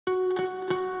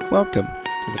Welcome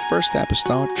to the First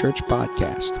Apostolic Church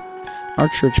Podcast. Our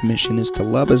church mission is to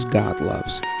love as God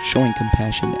loves, showing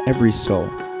compassion to every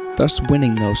soul, thus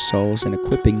winning those souls and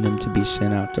equipping them to be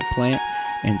sent out to plant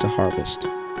and to harvest.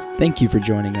 Thank you for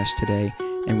joining us today,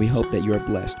 and we hope that you are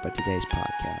blessed by today's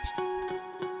podcast.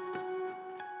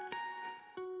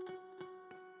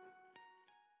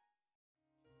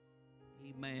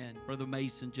 Amen. Brother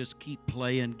Mason, just keep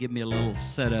playing. Give me a little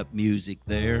setup music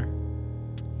there.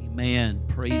 Amen.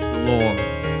 Praise the Lord.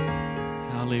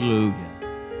 Hallelujah.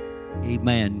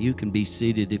 Amen. You can be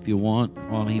seated if you want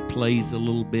while he plays a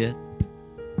little bit.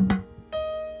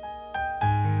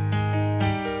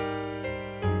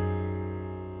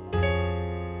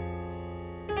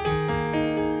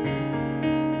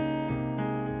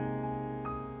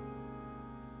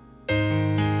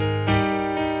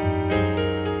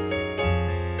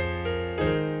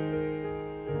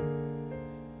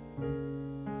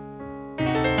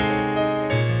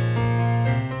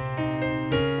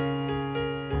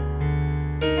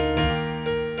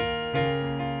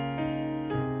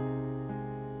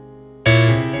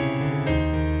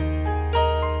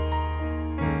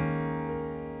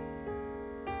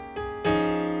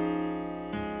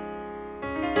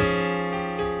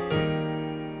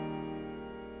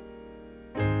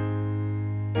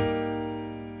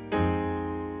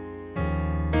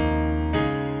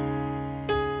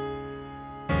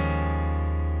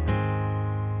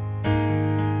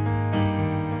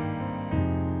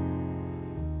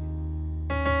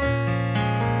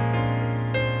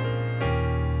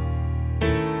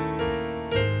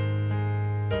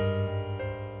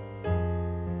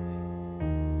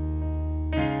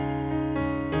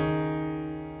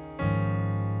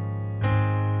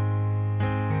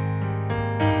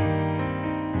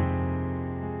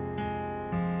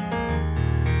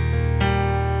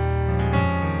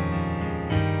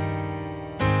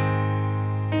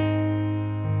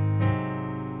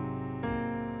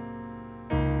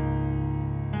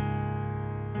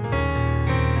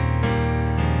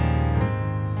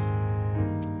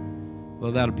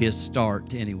 Well, that'll be a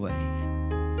start anyway.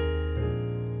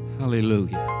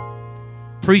 Hallelujah.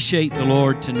 Appreciate the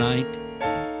Lord tonight.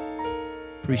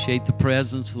 Appreciate the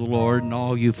presence of the Lord and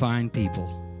all you fine people.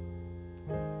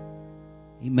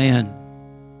 Amen.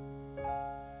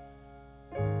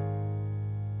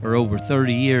 For over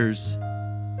 30 years,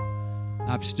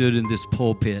 I've stood in this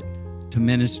pulpit to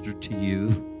minister to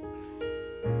you.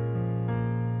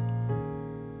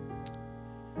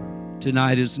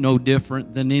 Tonight is no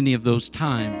different than any of those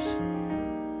times,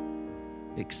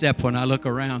 except when I look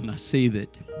around and I see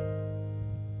that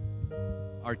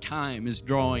our time is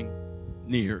drawing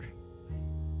near.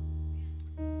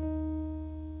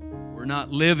 We're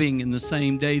not living in the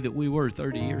same day that we were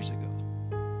 30 years ago.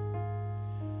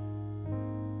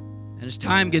 And as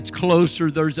time gets closer,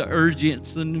 there's an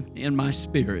urgency in my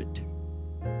spirit.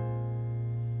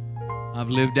 I've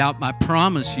lived out my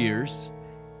promise years.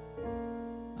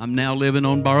 I'm now living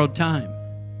on borrowed time.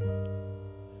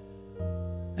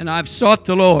 And I've sought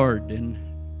the Lord and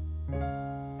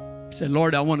said,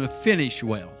 Lord, I want to finish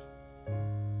well.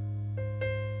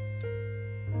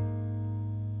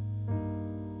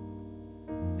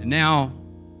 And now,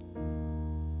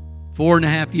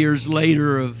 4.5 years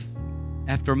later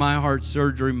after my heart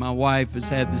surgery, my wife has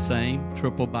had the same,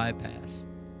 triple bypass.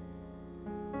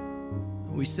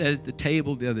 We sat at the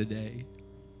table the other day.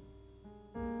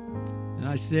 And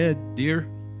I said, dear,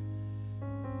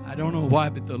 I don't know why,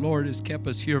 but the Lord has kept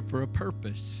us here for a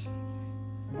purpose.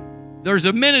 There's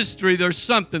a ministry, there's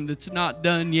something that's not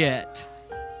done yet.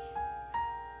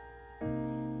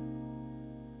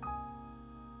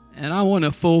 And I want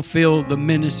to fulfill the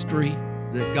ministry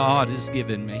that God has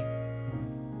given me.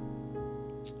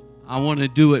 I want to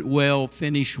do it well,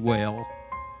 finish well.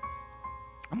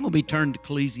 I'm going to be turned to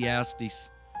Ecclesiastes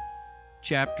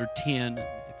chapter 10.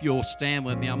 If you'll stand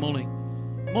with me, I'm only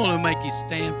going to make you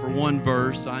stand for one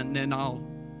verse, and then I'll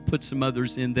put some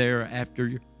others in there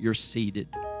after you're seated.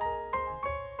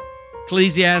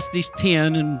 Ecclesiastes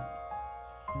 10 and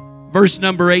verse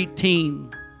number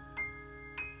 18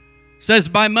 says,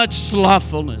 by much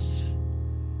slothfulness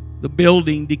the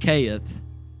building decayeth,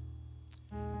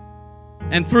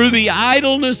 and through the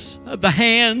idleness of the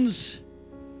hands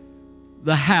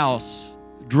the house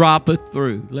droppeth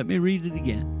through. Let me read it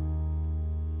again.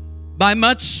 By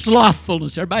much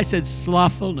slothfulness, everybody said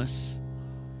slothfulness,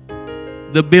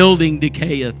 the building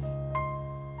decayeth,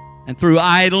 and through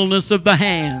idleness of the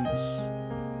hands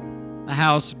the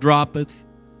house droppeth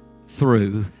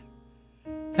through.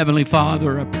 Heavenly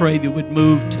Father, I pray that you would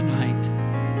move tonight.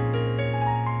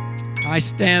 I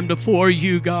stand before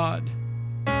you, God.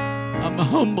 I'm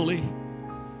humbly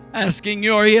asking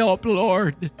your help,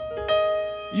 Lord.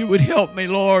 You would help me,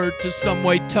 Lord, to some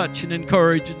way touch and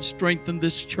encourage and strengthen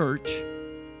this church.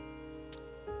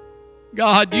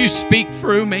 God, you speak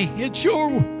through me. It's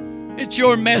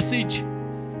your message.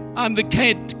 I'm the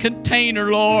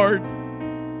container, Lord,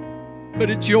 but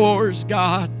it's yours,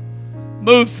 God.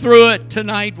 Move through it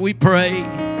tonight, we pray.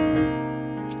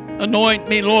 Anoint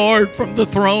me, Lord, from the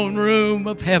throne room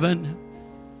of heaven.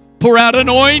 Pour out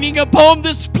anointing upon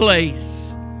this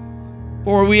place.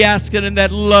 For we ask it in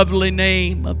that lovely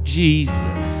name of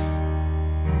Jesus.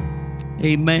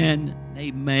 Amen.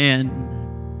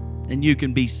 Amen. And you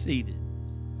can be seated.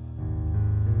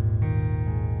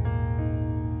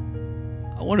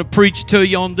 I want to preach to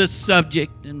you on this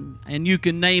subject, and you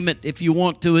can name it if you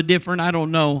want to, a different, I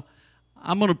don't know.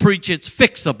 I'm going to preach it's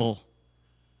fixable.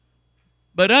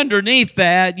 But underneath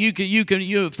that, you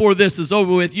before this is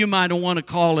over with, you might want to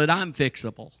call it I'm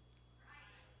fixable.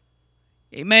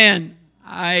 Amen.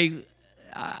 I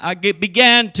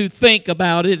began to think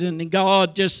about it, and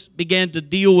God just began to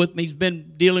deal with me. He's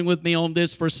been dealing with me on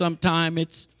this for some time.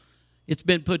 It's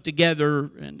been put together,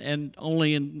 and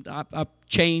I've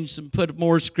changed and put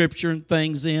more scripture and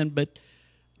things in, but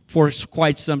for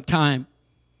quite some time.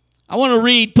 I want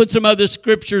to put some other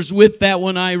scriptures with that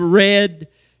one I read,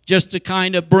 just to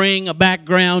kind of bring a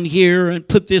background here and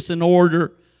put this in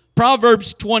order.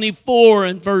 Proverbs 24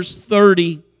 and verse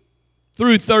 30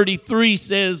 through 33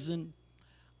 says, "And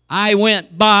I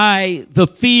went by the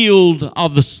field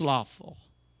of the slothful,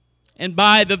 and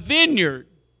by the vineyard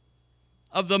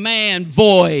of the man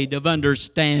void of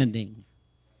understanding.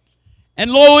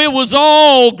 And lo, it was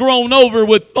all grown over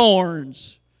with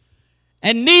thorns,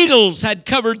 and needles had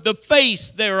covered the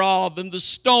face thereof, and the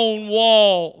stone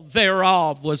wall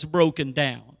thereof was broken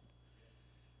down.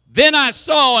 Then I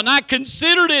saw, and I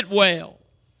considered it well.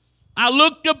 I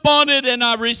looked upon it, and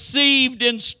I received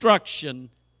instruction.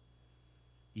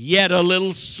 Yet a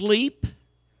little sleep,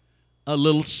 a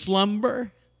little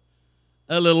slumber,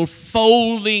 a little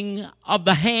folding of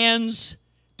the hands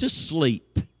to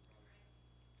sleep."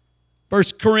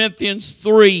 1 Corinthians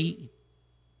 3.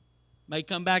 May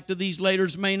come back to these later,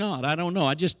 may not. I don't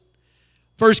know.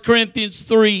 1 Corinthians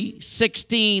 3,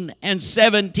 16 and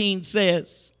 17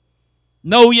 says,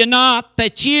 "Know ye not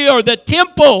that ye are the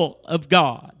temple of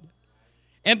God,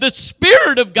 and the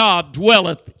Spirit of God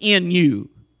dwelleth in you?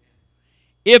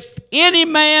 If any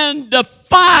man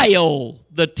defile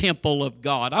the temple of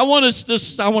God." I want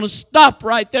to stop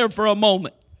right there for a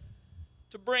moment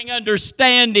to bring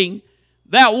understanding.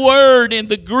 That word in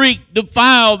the Greek,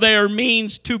 defile, there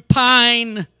means to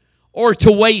pine or to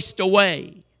waste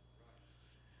away.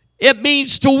 It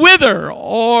means to wither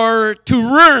or to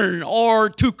ruin or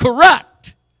to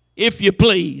corrupt, if you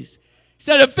please. He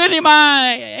said, if any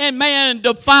man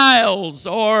defiles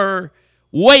or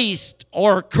wastes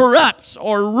or corrupts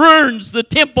or ruins the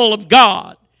temple of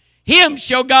God, him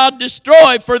shall God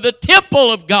destroy, for the temple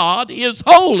of God is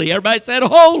holy. Everybody said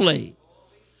holy.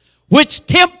 Which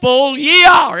temple ye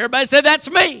are. Everybody said that's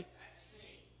me.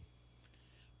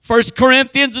 1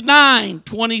 Corinthians 9,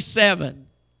 27.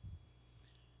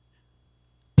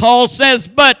 Paul says,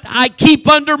 "But I keep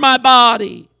under my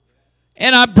body,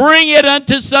 and I bring it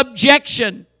unto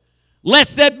subjection,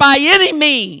 lest that by any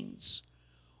means,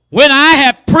 when I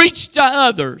have preached to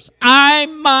others, I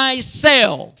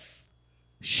myself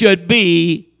should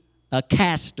be a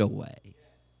castaway."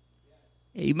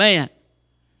 Amen.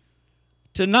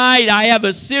 Tonight I have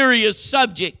a serious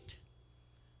subject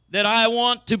that I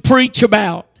want to preach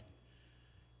about.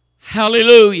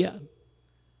 Hallelujah.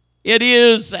 It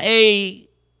is a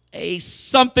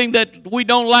something that we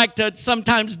don't like to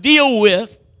sometimes deal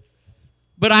with,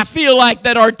 but I feel like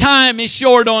that our time is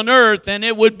short on earth, and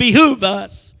it would behoove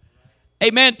us,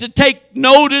 amen, to take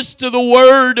notice to the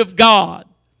Word of God.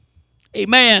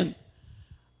 Amen.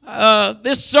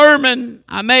 This sermon,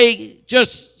 I may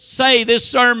just say this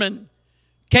sermon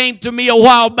came to me a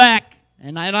while back,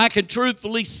 and I can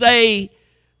truthfully say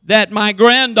that my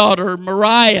granddaughter,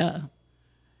 Mariah,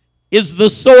 is the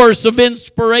source of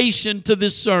inspiration to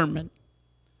this sermon.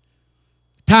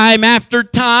 Time after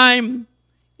time,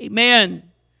 amen.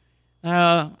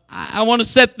 I want to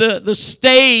set the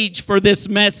stage for this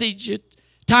message.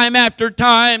 Time after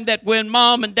time that when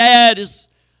Mom and Dad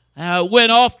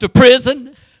went off to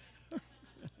prison,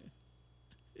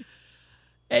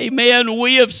 amen,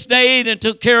 we have stayed and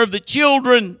took care of the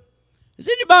children. Has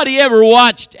anybody ever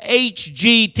watched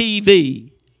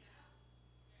HGTV?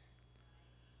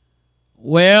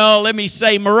 Well, let me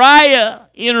say, Mariah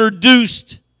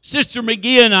introduced Sister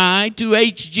McGee and I to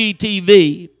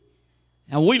HGTV,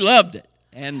 and we loved it.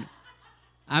 And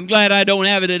I'm glad I don't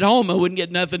have it at home. I wouldn't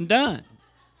get nothing done.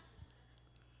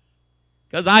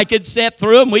 because I could sit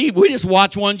through them. We just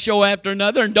watch one show after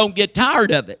another and don't get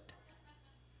tired of it.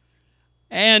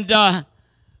 And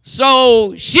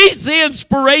so she's the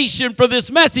inspiration for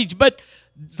this message. But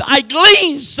I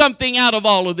gleaned something out of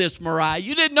all of this, Mariah.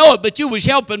 You didn't know it, but you was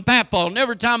helping Papa. And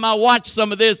every time I watch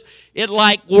some of this, it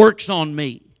like works on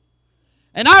me.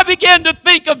 And I began to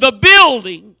think of the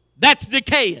building that's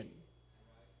decaying.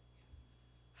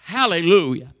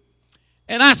 Hallelujah.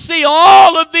 And I see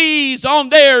all of these on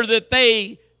there that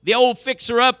the old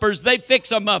fixer-uppers, they fix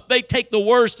them up. They take the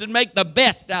worst and make the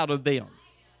best out of them.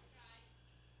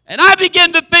 And I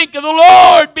began to think of the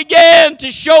Lord began to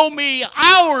show me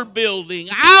our building,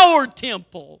 our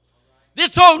temple,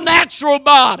 this whole natural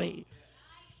body.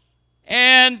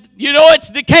 And, you know, it's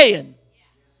decaying.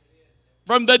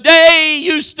 From the day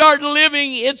you start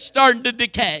living, it's starting to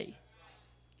decay.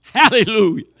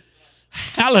 Hallelujah.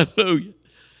 Hallelujah.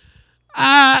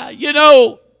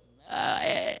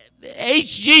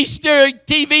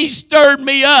 HGTV stirred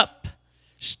me up,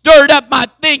 stirred up my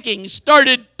thinking,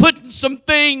 started putting some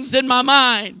things in my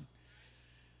mind.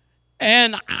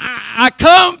 And I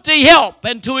come to help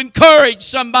and to encourage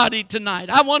somebody tonight.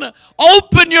 I want to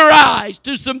open your eyes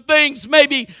to some things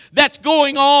maybe that's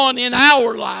going on in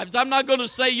our lives. I'm not going to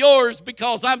say yours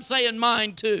because I'm saying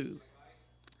mine too.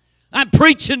 I'm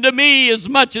preaching to me as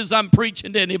much as I'm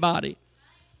preaching to anybody.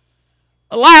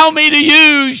 Allow me to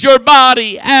use your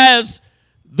body as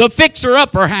the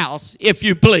fixer-upper house, if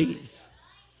you please.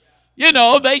 You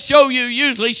know, they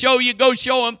usually show you, go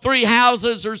show them 3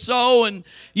 houses or so, and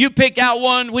you pick out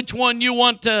which one you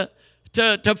want to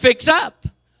fix up.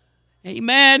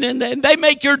 Amen. And they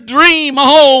make your dream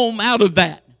home out of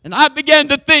that. And I began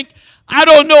to think, I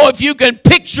don't know if you can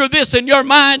picture this in your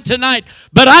mind tonight,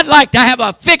 but I'd like to have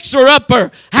a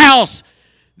fixer-upper house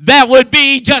that would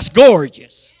be just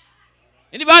gorgeous.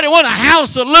 Anybody want a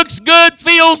house that looks good,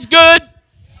 feels good?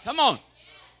 Come on.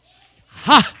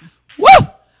 Ha. Woo!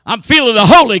 I'm feeling the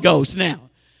Holy Ghost now.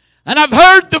 And I've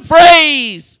heard the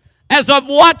phrase as I've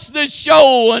watched this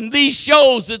show and these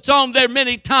shows that's on there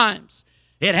many times.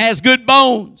 It has good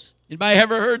bones. Anybody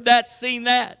ever heard that, seen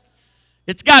that?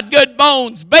 It's got good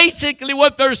bones. Basically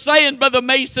what they're saying, Brother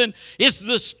Mason, is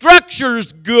the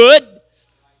structure's good.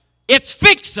 It's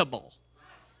fixable.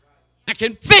 I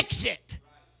can fix it.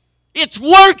 It's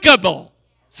workable.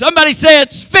 Somebody say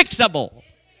it's fixable.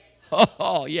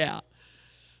 Oh, yeah.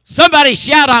 Somebody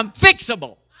shout, I'm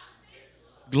fixable.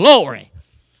 Glory.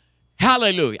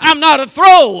 Hallelujah. I'm not a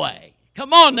throwaway.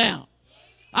 Come on now.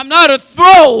 I'm not a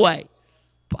throwaway.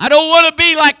 I don't want to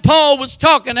be like Paul was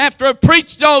talking after I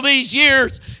preached all these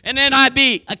years and then I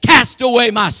be a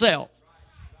castaway myself.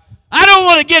 I don't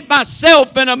want to get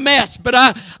myself in a mess, but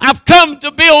I've come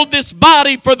to build this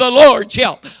body for the Lord's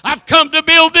help. I've come to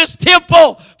build this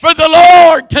temple for the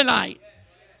Lord tonight.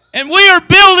 And we are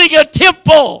building a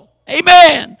temple.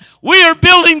 Amen. We are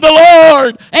building the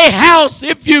Lord a house,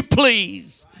 if you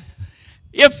please.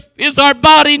 Is our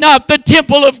body not the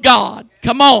temple of God?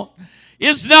 Come on.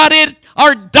 Is not it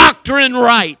our doctrine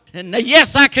right? And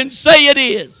yes, I can say it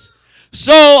is.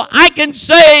 So I can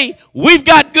say we've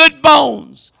got good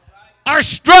bones. Our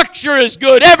structure is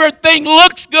good. Everything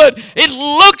looks good. It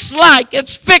looks like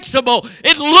it's fixable.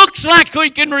 It looks like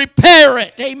we can repair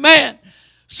it. Amen.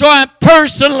 So I'm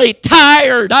personally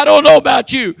tired. I don't know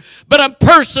about you, but I'm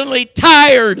personally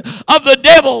tired of the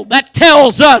devil that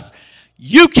tells us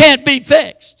you can't be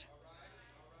fixed.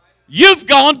 You've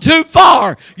gone too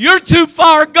far. You're too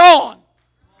far gone.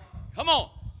 Come on.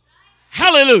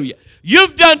 Hallelujah.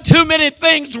 You've done too many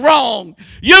things wrong.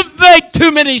 You've made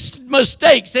too many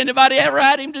mistakes. Anybody ever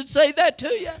had him to say that to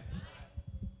you?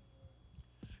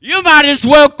 You might as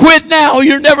well quit now.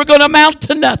 You're never going to amount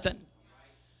to nothing.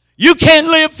 You can't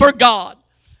live for God.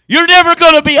 You're never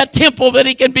going to be a temple that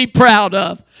he can be proud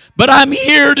of. But I'm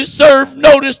here to serve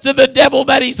notice to the devil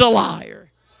that he's a liar.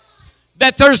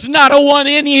 That there's not a one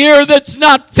in here that's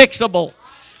not fixable.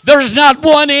 There's not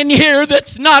one in here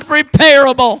that's not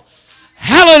repairable.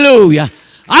 Hallelujah.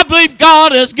 I believe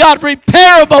God has got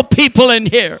repairable people in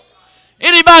here.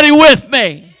 Anybody with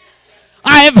me?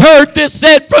 I have heard this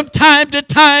said from time to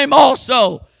time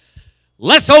also.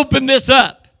 Let's open this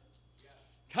up.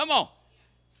 Come on.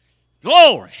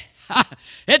 Glory.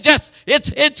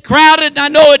 It's crowded, and I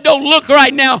know it don't look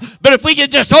right now, but if we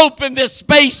could just open this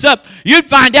space up, you'd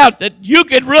find out that you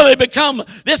could really become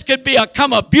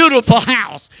a beautiful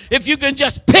house. If you can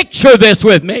just picture this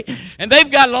with me. And they've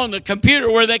got it on the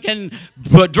computer where they can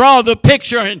draw the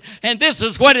picture, and this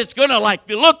is what it's going to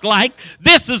look like.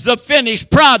 This is the finished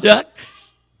product.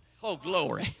 Oh,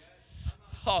 glory.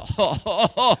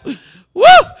 Woo!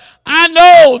 I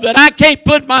know that I can't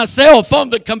put myself on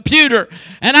the computer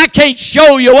and I can't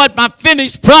show you what my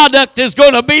finished product is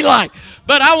going to be like.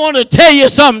 But I want to tell you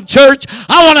something, church.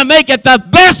 I want to make it the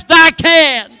best I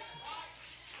can.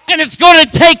 And it's going to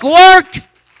take work.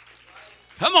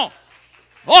 Come on.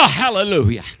 Oh,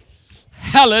 hallelujah.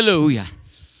 Hallelujah.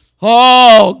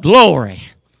 Oh, glory.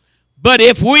 But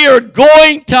if we are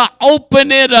going to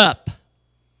open it up,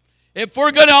 if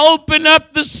we're going to open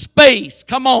up the space,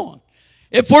 come on.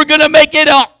 If we're going to make it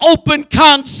an open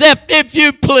concept, if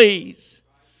you please,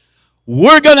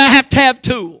 we're going to have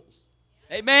tools.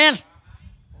 Amen?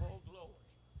 Oh, glory.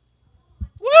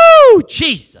 Woo!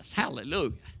 Jesus.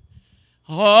 Hallelujah.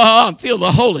 Oh, I feel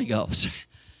the Holy Ghost.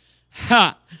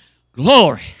 Ha.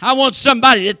 Glory. I want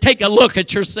somebody to take a look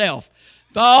at yourself.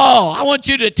 Oh, I want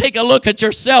you to take a look at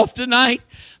yourself tonight.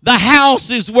 The house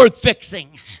is worth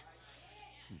fixing.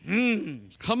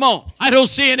 Come on. I don't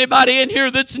see anybody in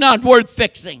here that's not worth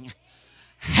fixing.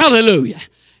 Hallelujah.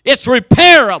 It's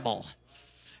repairable.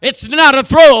 It's not a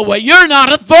throwaway. You're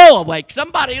not a throwaway.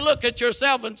 Somebody look at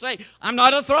yourself and say, I'm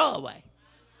not a throwaway.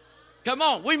 Come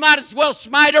on. We might as well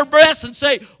smite our breasts and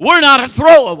say, we're not a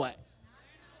throwaway.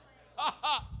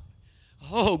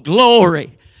 Oh,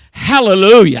 glory.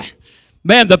 Hallelujah.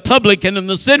 Man, the publican and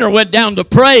the sinner went down to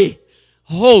pray.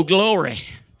 Oh, glory.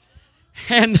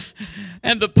 And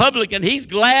the publican, he's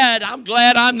glad. I'm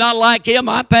glad I'm not like him.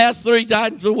 I pass 3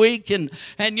 times a week and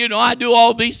you know, I do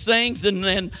all these things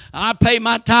and I pay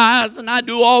my tithes and I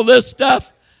do all this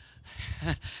stuff.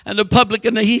 And the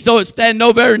publican, he's always standing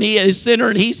over there and he is a sinner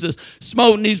and he's just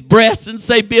smoting his breast and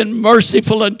say, be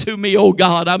merciful unto me, oh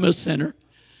God, I'm a sinner.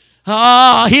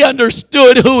 He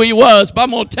understood who he was. But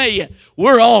I'm going to tell you,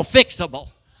 we're all fixable.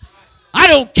 I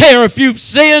don't care if you've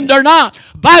sinned or not.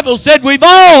 The Bible said we've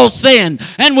all sinned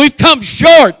and we've come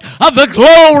short of the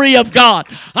glory of God.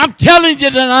 I'm telling you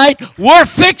tonight, we're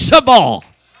fixable.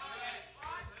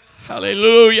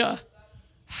 Hallelujah.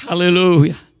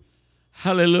 Hallelujah.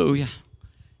 Hallelujah.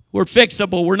 We're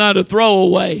fixable. We're not a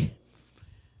throwaway.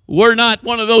 We're not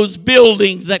one of those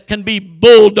buildings that can be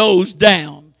bulldozed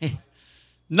down.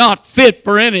 Not fit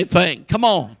for anything. Come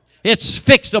on. It's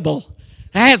fixable.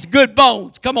 It has good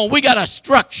bones. Come on. We got a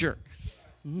structure.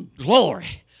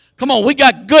 Glory. Come on. We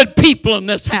got good people in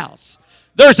this house.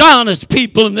 There's honest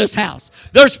people in this house.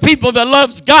 There's people that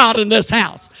loves God in this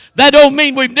house. That don't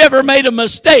mean we've never made a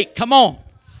mistake. Come on.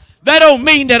 That don't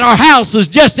mean that our house is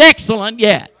just excellent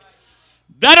yet.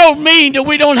 That don't mean that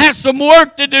we don't have some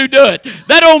work to do to it.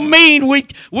 That don't mean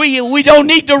we don't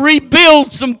need to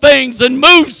rebuild some things and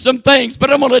move some things.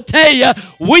 But I'm going to tell you,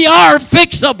 we are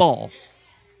fixable.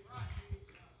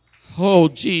 Oh,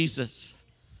 Jesus.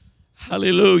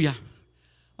 Hallelujah.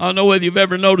 I don't know whether you've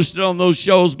ever noticed it on those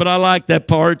shows, but I like that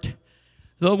part.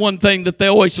 The one thing that they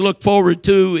always look forward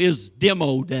to is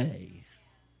demo day.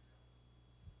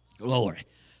 Glory.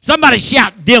 Somebody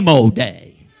shout demo day.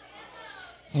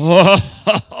 Oh,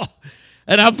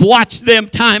 and I've watched them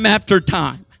time after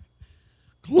time.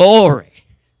 Glory.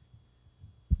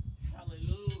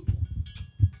 Hallelujah.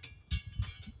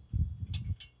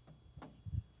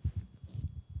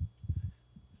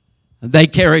 They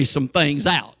carry some things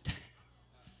out.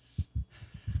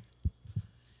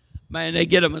 Man, they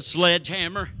get them a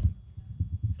sledgehammer.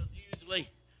 Because usually,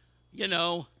 you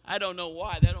know, I don't know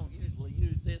why they don't usually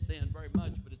use this end very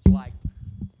much, but it's like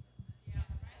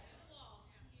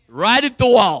right at the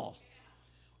wall.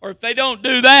 Or if they don't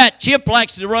do that, Chip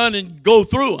likes to run and go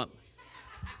through them.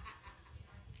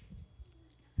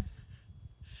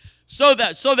 So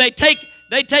they take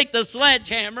the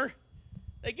sledgehammer,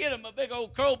 they get them a big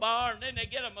old crowbar, and then they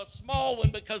get them a small one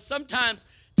because sometimes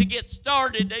to get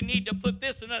started they need to put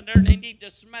this in under and they need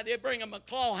to smack. They bring them a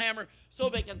claw hammer so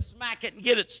they can smack it and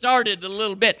get it started a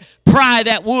little bit, pry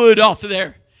that wood off of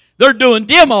there. They're doing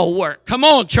demo work. Come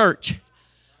on, church.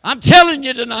 I'm telling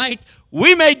you tonight,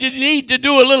 we may need to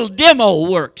do a little demo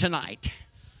work tonight.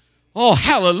 Oh,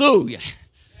 hallelujah.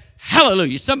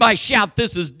 Hallelujah. Somebody shout,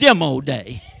 this is demo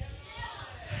day.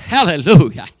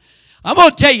 Hallelujah. I'm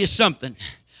going to tell you something.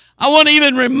 I want to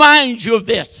even remind you of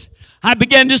this. I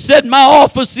began to sit in my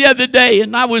office the other day,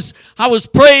 and I was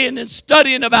praying and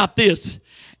studying about this,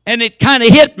 and it kind of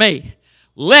hit me.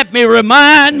 Let me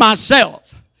remind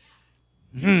myself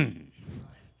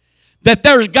that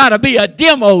there's got to be a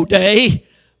demo day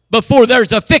before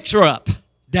there's a fixer-up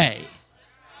day.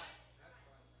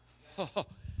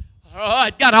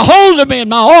 It got a hold of me in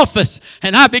my office,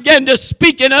 and I began to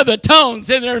speak in other tongues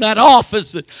in there in that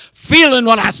office, feeling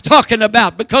what I was talking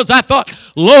about, because I thought,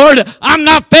 Lord, I'm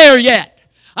not there yet.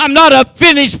 I'm not a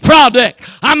finished product.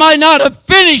 I might not have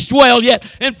finished well yet.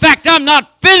 In fact, I'm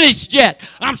not finished yet.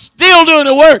 I'm still doing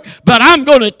the work. But I'm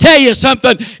going to tell you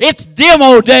something. It's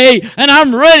demo day, and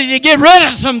I'm ready to get rid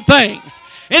of some things.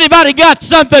 Anybody got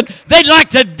something they'd like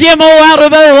to demo out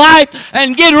of their life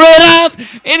and get rid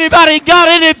of? Anybody got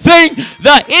anything,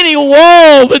 any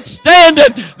wall that's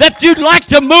standing that you'd like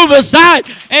to move aside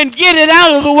and get it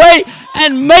out of the way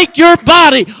and make your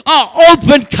body an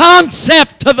open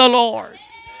concept to the Lord?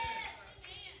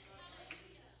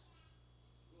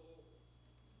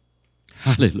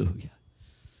 Hallelujah.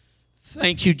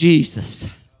 Thank you, Jesus.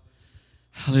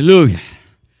 Hallelujah.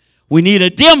 We need a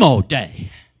demo day.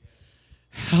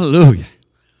 Hallelujah.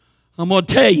 I'm going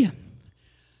to tell you.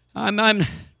 I'm going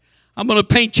to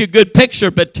paint you a good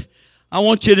picture, but I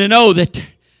want you to know that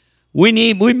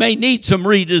we may need some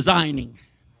redesigning.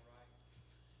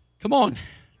 Come on.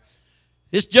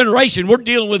 This generation, we're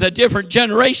dealing with a different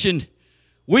generation.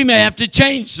 We may have to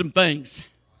change some things.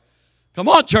 Come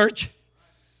on, church.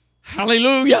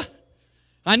 Hallelujah.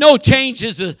 I know change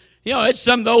is it's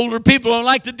something the older people don't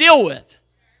like to deal with.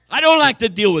 I don't like to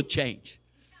deal with change.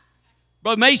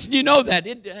 Brother Mason, you know that.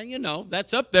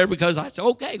 That's up there because I said,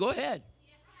 okay, go ahead.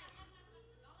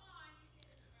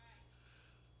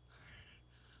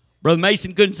 Brother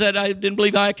Mason couldn't say, I didn't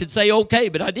believe I could say okay,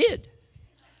 but I did.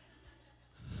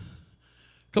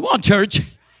 Come on, church.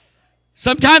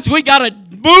 Sometimes we got to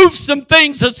move some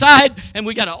things aside and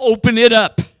we got to open it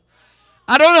up.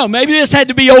 I don't know. Maybe this had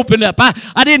to be opened up.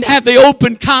 I didn't have the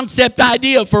open concept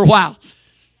idea for a while.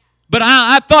 But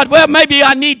I thought, well, maybe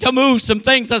I need to move some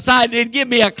things aside and give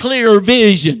me a clearer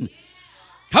vision.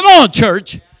 Come on,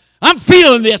 church. I'm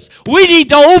feeling this. We need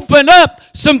to open up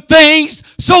some things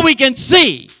so we can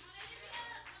see.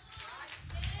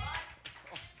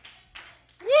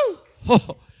 Woo.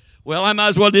 Oh. Well, I might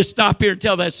as well just stop here and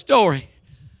tell that story.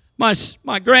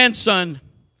 My grandson,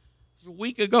 a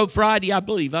week ago Friday, I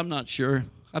believe, I'm not sure.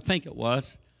 I think it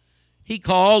was. He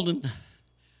called and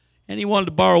he wanted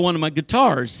to borrow one of my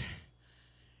guitars.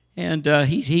 And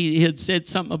he had said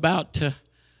something about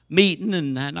meeting,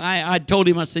 and I told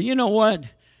him, I said, you know what,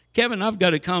 Kevin, I've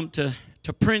got to come to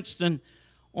Princeton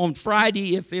on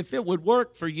Friday. If it would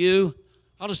work for you,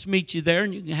 I'll just meet you there,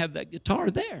 and you can have that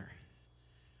guitar there.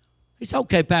 He said,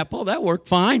 okay, Papa, that worked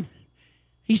fine.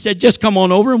 He said, just come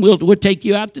on over, and we'll take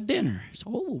you out to dinner. I said,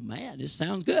 oh, man, this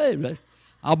sounds good. But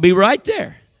I'll be right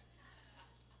there.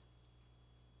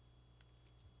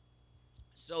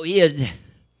 So he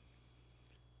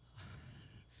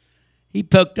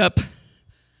picked up,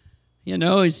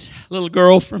 his little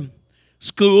girl from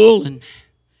school, and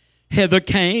Heather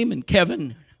came, and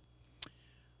Kevin,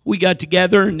 we got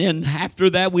together, and then after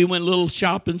that, we went a little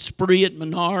shopping spree at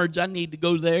Menards. I need to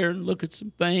go there and look at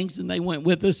some things, and they went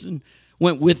with us and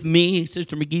went with me.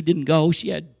 Sister McGee didn't go. She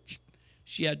had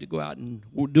to go out and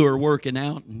do her working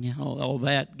out and all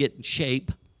that, get in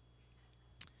shape.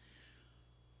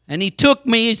 And he took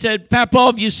me. He said, Papa,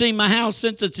 have you seen my house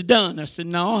since it's done? I said,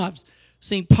 no, I've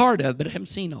seen part of it, but I haven't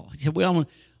seen all. He said, well,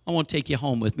 I want to take you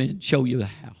home with me and show you the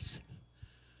house.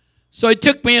 So he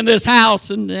took me in this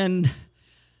house, and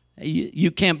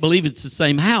you can't believe it's the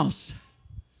same house.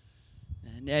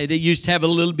 And they used to have a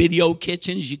little bitty old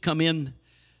kitchen. As you come in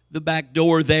the back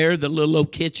door there, the little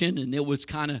old kitchen, and it was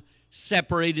kind of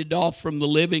separated off from the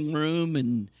living room.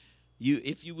 And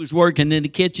if you was working in the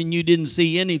kitchen, you didn't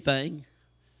see anything.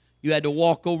 You had to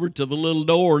walk over to the little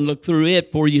door and look through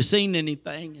it before you seen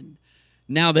anything. And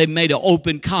now they've made an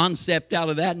open concept out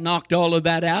of that, knocked all of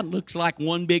that out. It looks like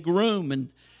one big room. And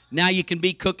now you can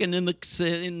be cooking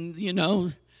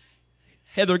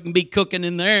Heather can be cooking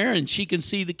in there, and she can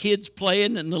see the kids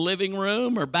playing in the living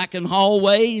room or back in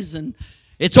hallways. And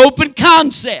it's open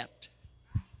concept.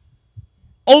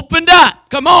 Opened up.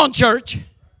 Come on, church.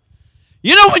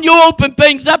 When you open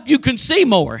things up, you can see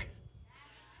more.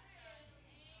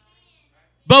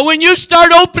 But when you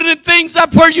start opening things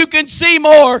up where you can see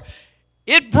more,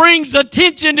 it brings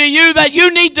attention to you that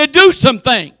you need to do some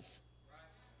things.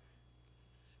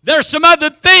 There's some other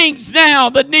things now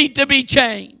that need to be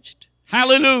changed.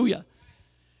 Hallelujah.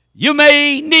 You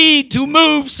may need to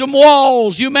move some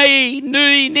walls. You may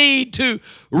need to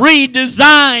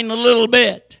redesign a little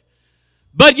bit.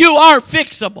 But you are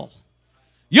fixable.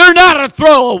 You're not a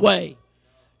throwaway.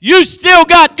 You still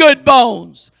got good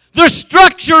bones. The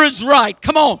structure is right.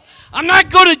 Come on. I'm not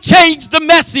going to change the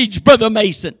message, Brother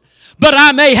Mason, but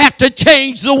I may have to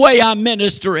change the way I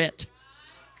minister it.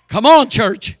 Come on,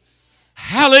 church.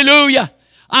 Hallelujah.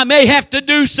 I may have to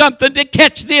do something to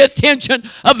catch the attention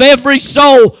of every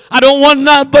soul. I don't want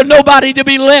nobody to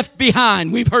be left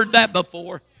behind. We've heard that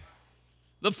before.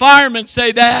 The firemen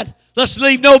say that. Let's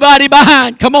leave nobody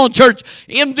behind. Come on, church.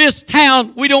 In this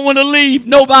town, we don't want to leave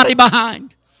nobody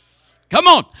behind. Come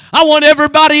on. I want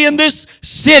everybody in this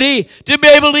city to be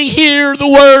able to hear the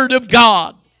Word of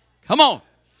God. Come on.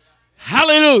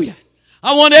 Hallelujah.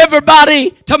 I want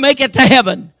everybody to make it to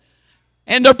heaven.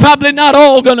 And they're probably not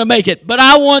all going to make it, but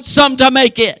I want some to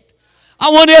make it. I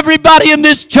want everybody in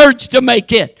this church to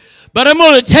make it. But I'm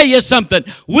going to tell you something.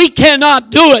 We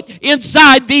cannot do it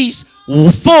inside these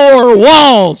four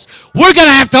walls. We're going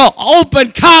to have to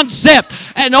open concept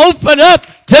and open up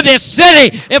to this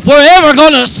city. If we're ever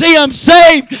going to see them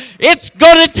saved, it's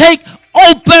going to take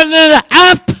opening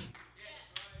up.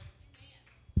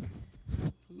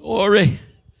 Glory.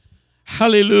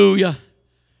 Hallelujah.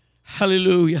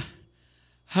 Hallelujah.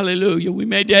 Hallelujah. We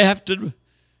may have to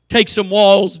take some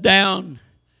walls down,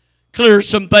 clear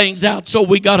some things out so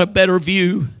we got a better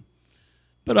view.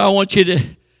 But I want you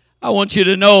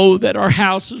to know that our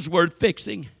house is worth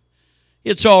fixing.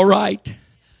 It's all right.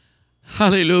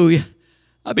 Hallelujah.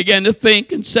 I began to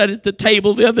think and sat at the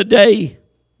table the other day.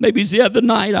 Maybe it's the other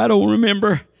night. I don't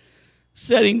remember.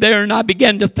 Sitting there and I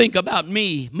began to think about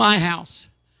me, my house.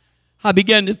 I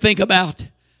began to think about,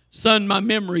 son, my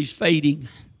memory's fading.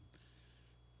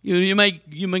 You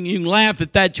can laugh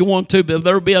at that you want to, but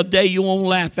there'll be a day you won't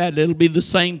laugh at it. It'll be the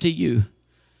same to you.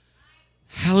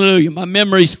 Hallelujah. My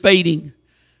memory's fading.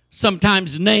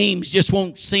 Sometimes names just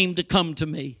won't seem to come to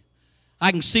me.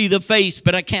 I can see the face,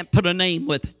 but I can't put a name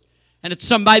with it. And it's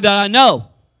somebody that I know.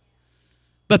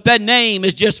 But that name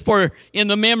is just for in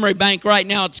the memory bank right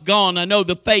now. It's gone. I know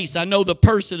the face. I know the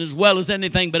person as well as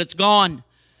anything, but it's gone.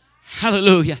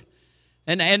 Hallelujah.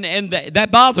 And that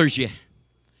bothers you.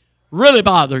 Really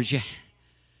bothers you.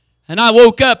 And I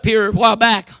woke up here a while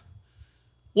back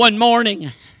one morning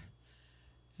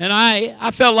and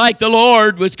I felt like the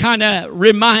Lord was kind of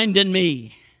reminding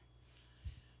me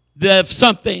of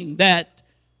something, that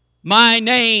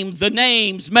the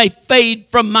names may fade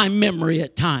from my memory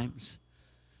at times.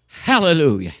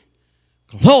 Hallelujah.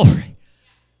 Glory.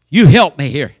 You help me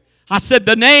here. I said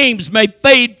the names may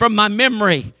fade from my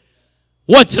memory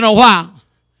once in a while.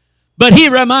 But He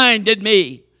reminded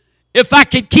me, if I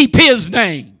could keep His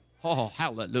name. Oh,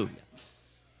 hallelujah.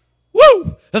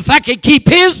 Woo! If I could keep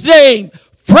His name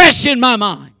fresh in my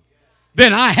mind,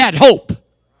 then I had hope.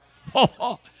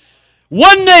 Oh.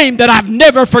 One name that I've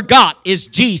never forgot is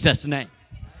Jesus' name.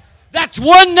 That's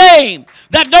one name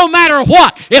that no matter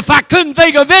what, if I couldn't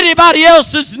think of anybody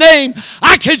else's name,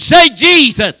 I could say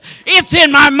Jesus. It's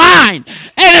in my mind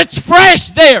and it's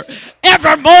fresh there.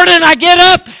 Every morning I get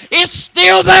up, it's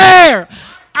still there.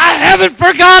 I haven't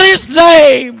forgot His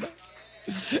name.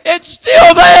 It's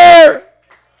still there.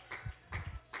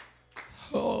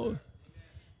 Oh,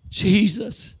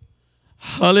 Jesus.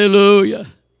 Hallelujah.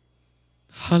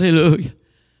 Hallelujah.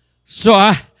 So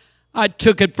I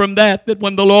took it from that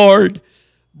when the Lord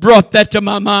brought that to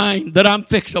my mind, that I'm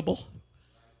fixable.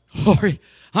 Glory.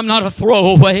 I'm not a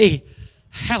throwaway.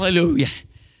 Hallelujah.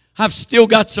 I've still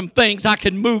got some things I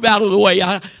can move out of the way.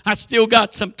 I still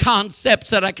got some concepts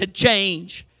that I could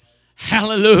change.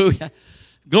 Hallelujah.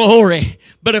 Glory.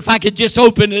 But if I could just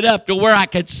open it up to where I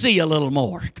could see a little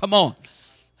more. Come on.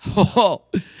 Oh,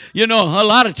 you know, a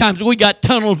lot of times we got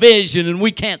tunnel vision and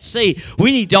we can't see.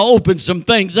 We need to open some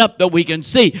things up that we can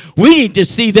see. We need to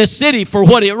see this city for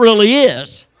what it really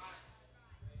is.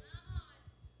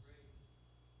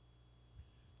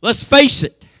 Let's face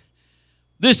it.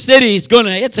 This city is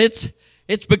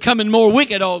it's becoming more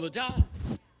wicked all the time.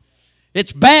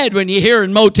 It's bad when you hear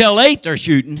in Motel 8 they're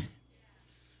shooting.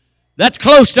 That's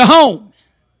close to home.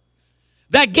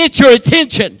 That gets your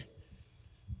attention.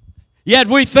 Yet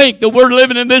we think that we're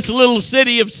living in this little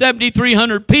city of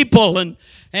 7,300 people and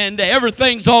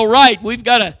everything's all right. We've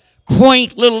got a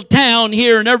quaint little town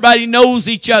here and everybody knows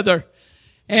each other.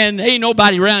 And ain't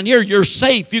nobody around here. You're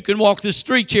safe. You can walk the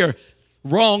streets here.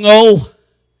 Wrong-o.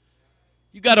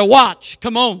 You got to watch.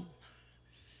 Come on.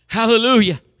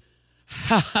 Hallelujah.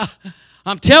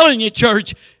 I'm telling you,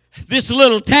 church, this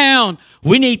little town,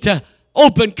 we need to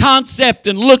open concept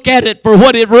and look at it for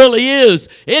what it really is.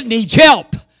 It needs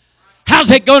help. How's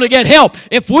it going to get help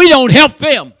if we don't help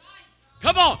them?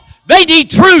 Come on. They need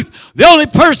truth. The only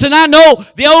person I know,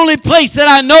 the only place that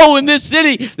I know in this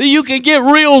city that you can get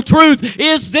real truth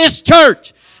is this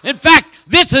church. In fact,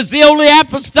 this is the only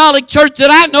apostolic church that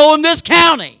I know in this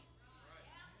county.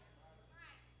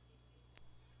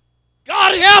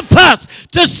 God help us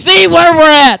to see where we're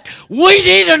at. We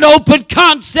need an open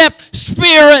concept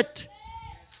spirit.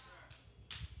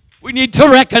 We need to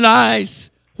recognize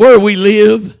where we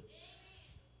live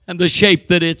and the shape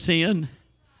that it's in.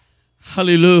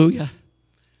 Hallelujah.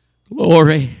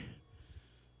 Glory.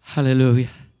 Hallelujah.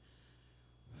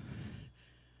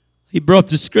 He brought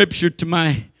the scripture to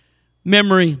my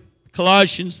memory,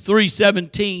 Colossians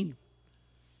 3:17.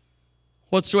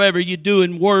 Whatsoever you do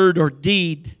in word or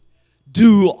deed,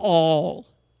 do all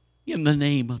in the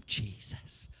name of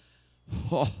Jesus.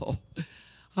 Oh,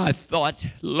 I thought,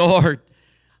 Lord,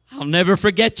 I'll never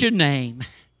forget your name.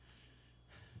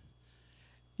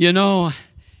 You know,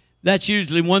 that's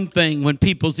usually one thing when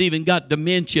people's even got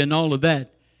dementia and all of that.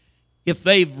 If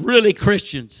they've really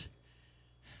Christians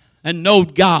and know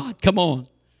God, come on,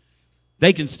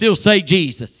 they can still say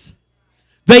Jesus.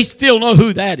 They still know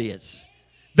who that is.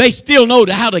 They still know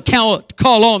how to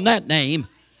call on that name.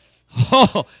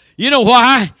 Oh, you know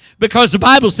why? Because the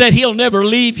Bible said He'll never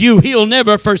leave you. He'll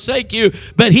never forsake you.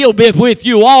 But He'll be with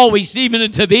you always, even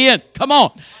unto the end. Come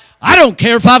on. I don't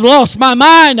care if I've lost my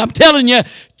mind. I'm telling you,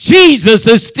 Jesus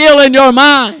is still in your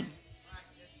mind.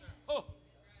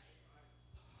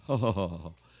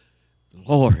 Oh,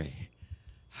 glory.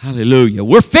 Hallelujah.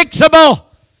 We're fixable.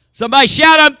 Somebody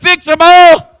shout, I'm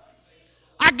fixable.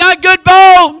 I got good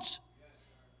bones.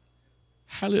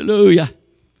 Hallelujah.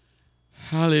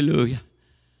 Hallelujah.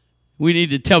 We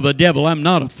need to tell the devil, I'm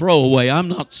not a throwaway. I'm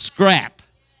not scrap.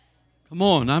 Come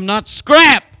on, I'm not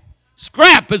scrap.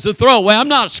 Scrap is a throwaway. I'm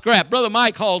not scrap. Brother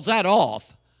Mike calls that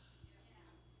off.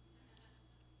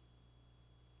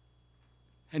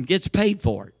 And gets paid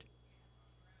for it.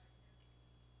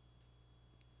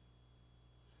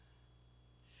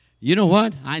 You know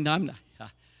what?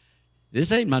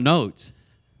 This ain't my notes.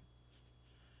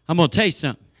 I'm going to tell you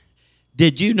something.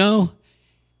 Did you know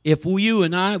if you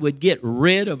and I would get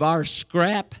rid of our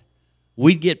scrap,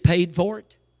 we'd get paid for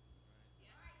it?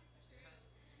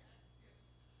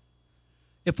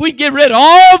 If we get rid of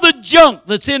all the junk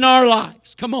that's in our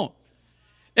lives, come on.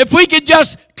 If we could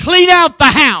just clean out the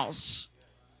house,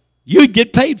 you'd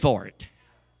get paid for it.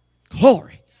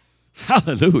 Glory.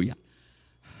 Hallelujah.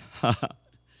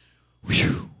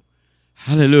 Whew.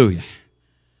 Hallelujah.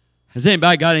 Has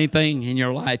anybody got anything in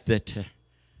your life that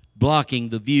blocking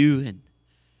the view and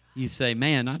you say,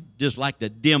 man, I'd just like to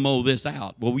demo this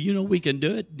out? Well, you know we can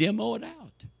do it. Demo it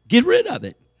out. Get rid of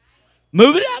it.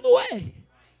 Move it out of the way.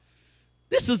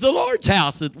 This is the Lord's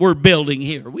house that we're building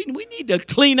here. We need to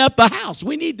clean up the house.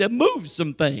 We need to move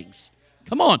some things.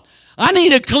 Come on. I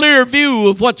need a clear view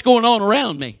of what's going on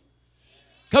around me.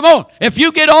 Come on. If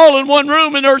you get all in one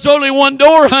room and there's only one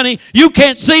door, honey, you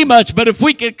can't see much. But if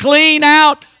we could clean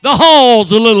out the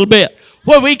halls a little bit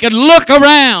where we can look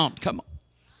around. Come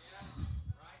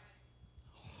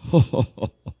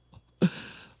on.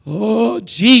 Oh,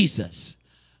 Jesus.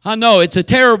 I know it's a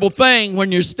terrible thing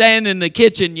when you're standing in the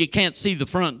kitchen and you can't see the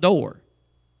front door.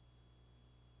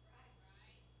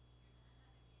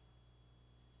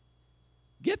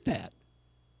 Get that.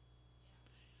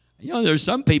 You know, there's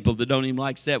some people that don't even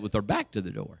like to sit with their back to the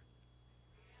door.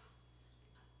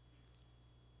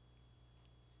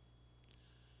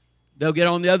 They'll get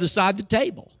on the other side of the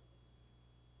table.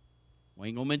 We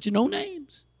ain't going to mention no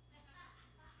names.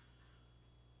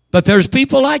 But there's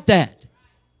people like that.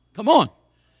 Come on.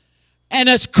 And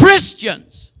as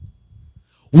Christians,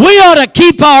 we ought to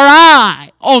keep our eye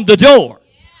on the door.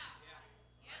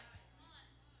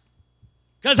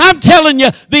 Because I'm telling you,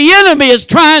 the enemy is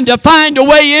trying to find a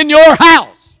way in your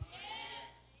house.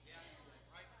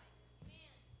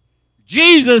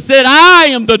 Jesus said, I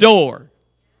am the door.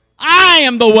 I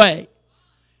am the way.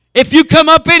 If you come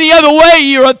up any other way,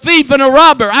 you're a thief and a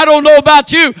robber. I don't know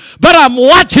about you, but I'm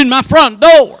watching my front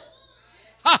door.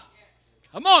 Ha.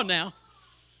 Come on now.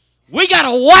 We got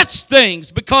to watch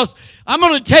things, because I'm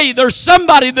going to tell you, there's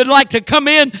somebody that'd like to come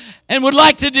in and would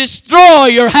like to destroy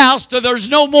your house till there's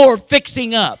no more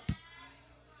fixing up.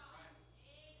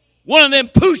 One of them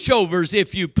pushovers,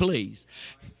 if you please.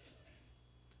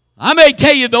 I may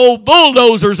tell you, the old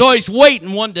bulldozer's always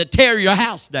waiting, wanting to tear your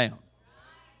house down.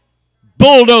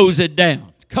 Bulldoze it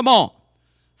down. Come on.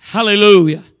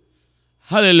 Hallelujah.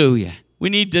 Hallelujah. We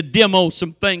need to demo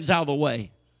some things out of the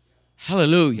way.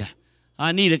 Hallelujah.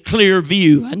 I need a clear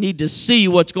view. I need to see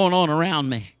what's going on around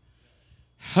me.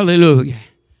 Hallelujah.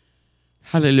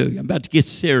 Hallelujah. I'm about to get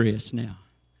serious now.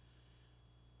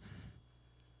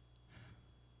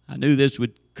 I knew this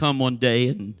would come one day,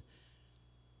 and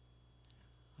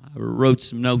I wrote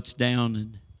some notes down,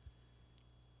 and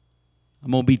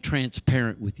I'm going to be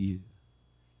transparent with you.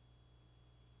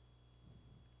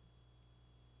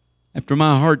 After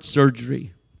my heart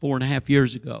surgery 4.5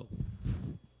 years ago,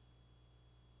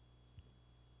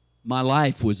 my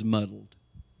life was muddled.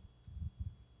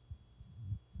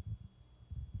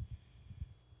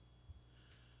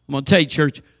 I'm going to tell you,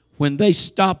 church, when they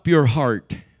stop your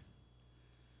heart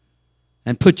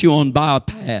and put you on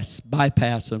bypass,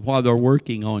 and while they're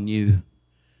working on you,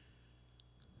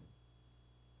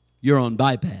 you're on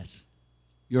bypass.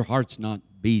 Your heart's not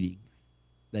beating.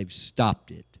 They've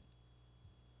stopped it.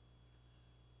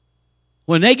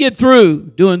 When they get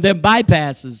through doing them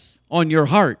bypasses on your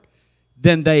heart,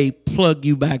 then they plug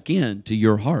you back into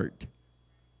your heart.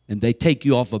 And they take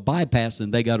you off a bypass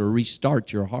and they got to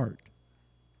restart your heart.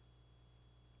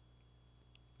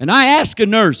 And I asked a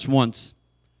nurse once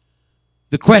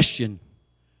the question,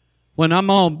 when I'm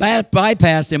on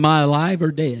bypass, am I alive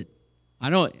or dead? I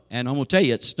know, and I'm going to tell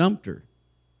you, it stumped her.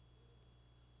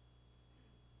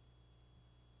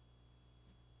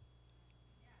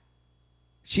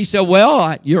 She said, well,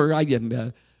 I guess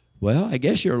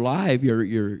you're alive.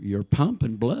 You're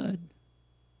pumping blood.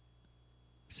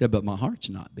 I said, but my heart's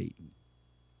not beating.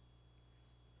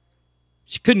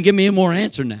 She couldn't give me any more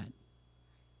answer than that.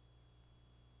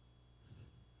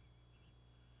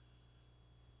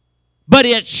 But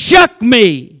it shook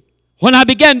me when I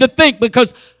began to think,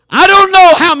 because I don't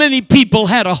know how many people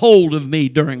had a hold of me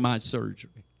during my surgery.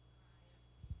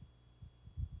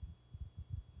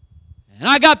 And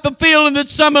I got the feeling that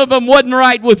some of them wasn't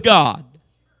right with God.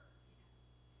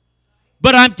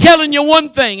 But I'm telling you one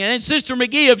thing, and Sister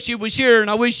McGee, if she was here,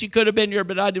 and I wish she could have been here,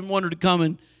 but I didn't want her to come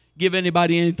and give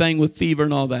anybody anything with fever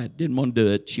and all that. Didn't want to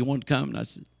do it. She wanted to come, and I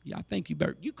said, yeah, I think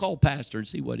you call Pastor and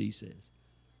see what he says.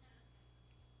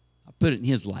 I put it in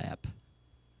his lap.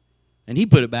 And he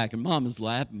put it back in Mama's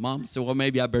lap, and Mama said, well,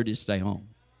 maybe I better just stay home.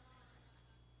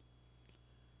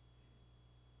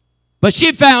 But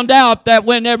she found out that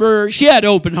whenever she had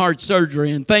open heart surgery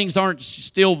and things aren't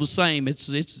still the same,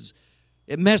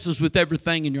 it messes with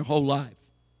everything in your whole life.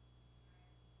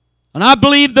 And I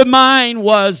believe it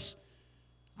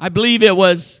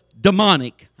was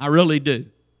demonic. I really do.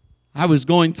 I was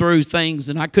going through things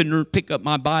and I couldn't pick up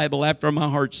my Bible after my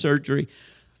heart surgery.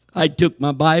 I took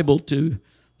my Bible to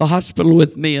the hospital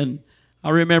with me, and I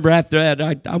remember after that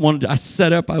I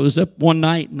was up one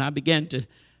night and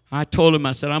I told him,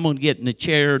 I said, I'm going to get in the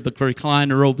chair, the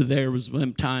recliner over there. It was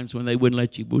them times when they wouldn't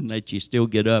let you still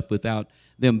get up without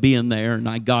them being there. And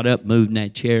I got up, moved in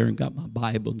that chair, and got my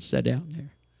Bible and sat down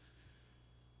there.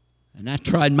 And I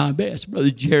tried my best, Brother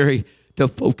Jerry, to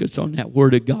focus on that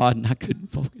Word of God, and I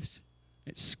couldn't focus.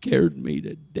 It scared me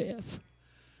to death.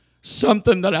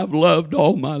 Something that I've loved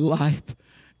all my life.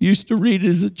 Used to read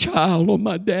as a child on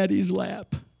my daddy's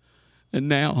lap. And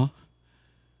now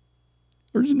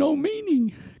there's no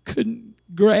meaning. Couldn't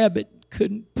grab it.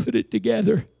 Couldn't put it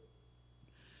together.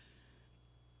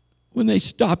 When they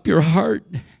stop your heart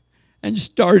and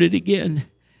start it again,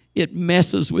 it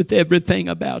messes with everything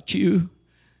about you.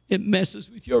 It messes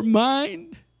with your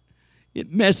mind.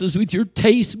 It messes with your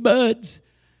taste buds.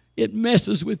 It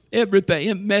messes with everything.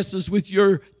 It messes with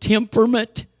your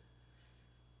temperament.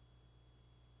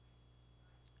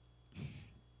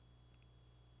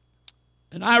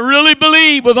 And I really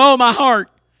believe with all my heart,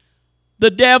 the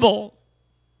devil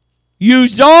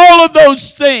used all of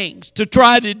those things to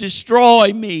try to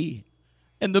destroy me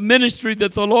and the ministry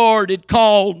that the Lord had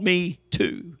called me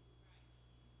to.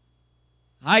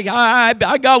 I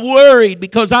got worried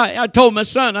because I told my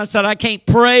son, I said, I can't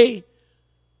pray.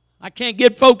 I can't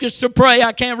get focused to pray.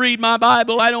 I can't read my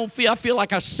Bible. I feel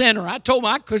like a sinner. I told him,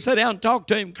 I could sit down and talk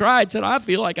to him, cried, said, I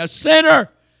feel like a sinner.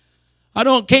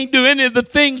 Can't do any of the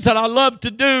things that I love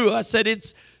to do. I said,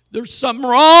 there's something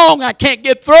wrong. I can't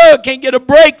get through. I can't get a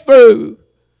breakthrough.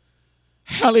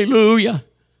 Hallelujah.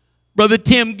 Brother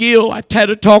Tim Gill, I had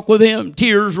a talk with him,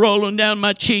 tears rolling down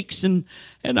my cheeks, and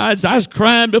I was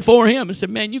crying before him. I said,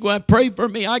 man, you're going to pray for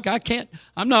me. I can't.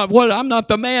 I'm not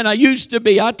the man I used to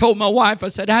be. I told my wife, I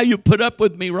said, how you put up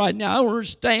with me right now? I don't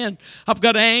understand. I've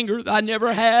got anger that I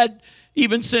never had.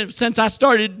 Even since I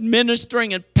started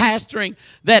ministering and pastoring,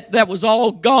 that was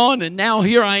all gone, and now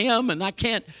here I am, and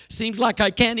seems like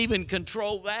I can't even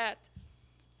control that.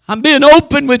 I'm being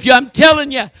open with you. I'm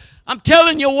telling you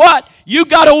what, you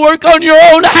got to work on your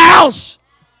own house.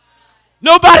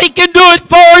 Nobody can do it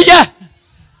for you.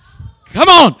 Come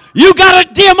on, you got to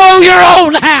demo your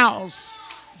own house.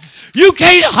 You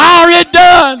can't hire it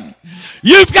done.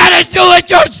 You've got to do it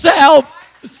yourself.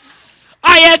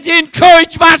 I had to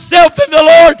encourage myself in the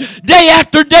Lord day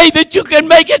after day that you can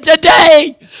make it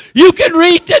today. You can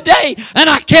read today. And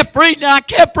I kept reading.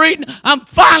 I'm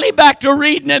finally back to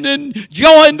reading and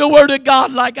enjoying the Word of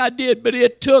God like I did. But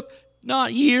it took not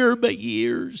a year, but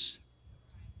years.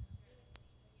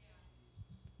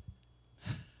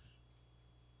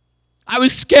 I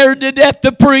was scared to death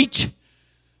to preach.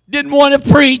 Didn't want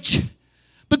to preach.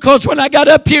 Because when I got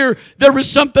up here, there was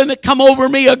something that come over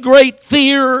me, a great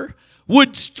fear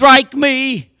would strike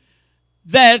me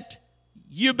that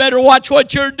You better watch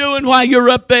what you're doing while you're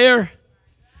up there.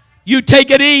 You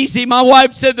take it easy. My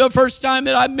wife said the first time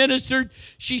that I ministered,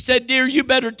 she said, dear, you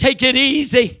better take it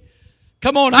easy.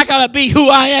 Come on, I got to be who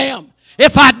I am.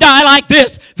 If I die like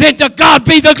this, then to God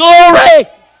be the glory.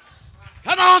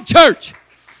 Come on, church.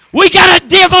 We got to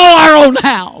demo our own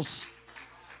house.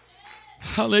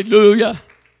 Hallelujah.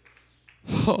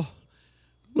 Oh,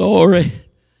 glory.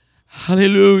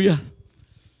 Hallelujah.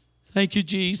 Thank you,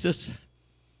 Jesus.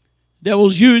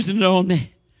 Devil's using it on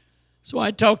me. So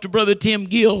I talked to Brother Tim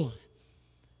Gill,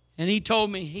 and he told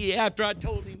me, after I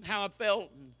told him how I felt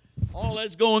and all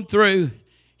that's going through,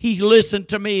 he listened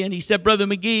to me, and he said, Brother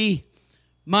McGee,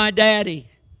 my daddy,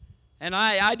 and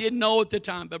I didn't know at the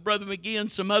time, but Brother McGee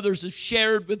and some others have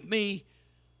shared with me,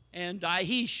 and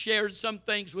he shared some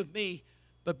things with me,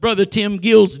 but Brother Tim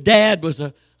Gill's dad was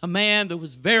a man that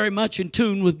was very much in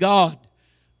tune with God.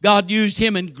 God used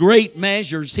him in great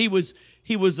measures. He was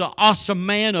an awesome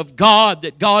man of God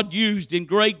that God used in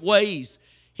great ways.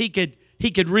 He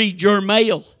could read your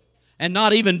mail and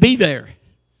not even be there.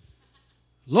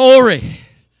 Glory.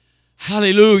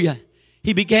 Hallelujah.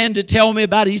 He began to tell me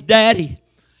about his daddy.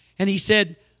 And he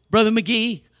said, Brother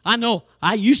McGee, I know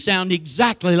you sound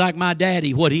exactly like my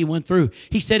daddy, what he went through.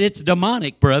 He said, it's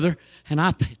demonic, brother. And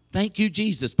I thank you,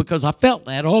 Jesus, because I felt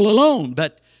that all alone,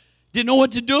 but didn't know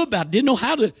what to do about it. Didn't know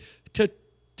how to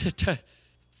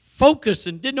focus,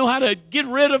 and didn't know how to get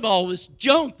rid of all this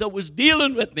junk that was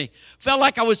dealing with me. Felt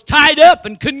like I was tied up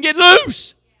and couldn't get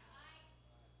loose.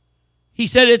 He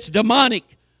said, it's demonic.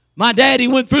 My daddy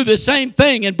went through the same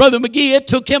thing, and Brother McGee, it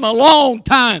took him a long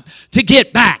time to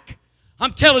get back.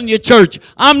 I'm telling you, church,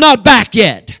 I'm not back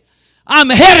yet. I'm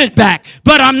headed back,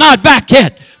 but I'm not back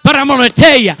yet. But I'm going to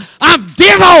tell you, I'm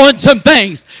demoing some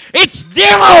things. It's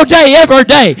demo day every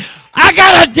day. I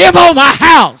got to demo my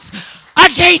house. I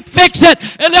can't fix it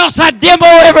unless I demo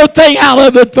everything out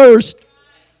of it first.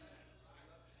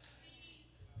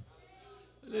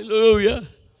 Hallelujah.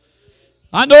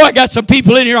 I know I got some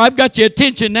people in here. I've got your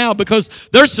attention now because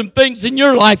there's some things in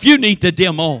your life you need to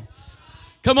demo.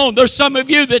 Come on, there's some of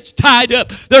you that's tied up.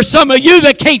 There's some of you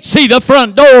that can't see the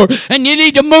front door, and you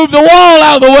need to move the wall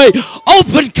out of the way.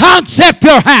 Open concept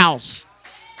your house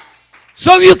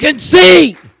so you can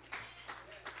see.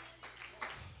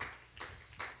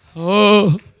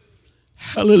 Oh,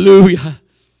 hallelujah.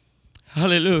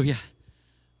 Hallelujah.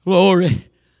 Glory.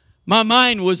 My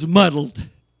mind was muddled.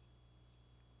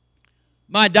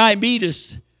 My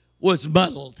diabetes was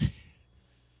muddled.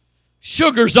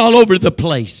 Sugars all over the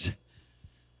place.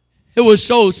 It was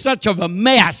such of a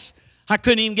mess. I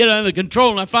couldn't even get it under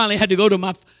control, and I finally had to go to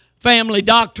my family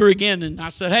doctor again, and I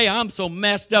said, hey, I'm so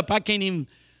messed up, I can't even,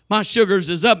 my sugars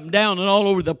is up and down and all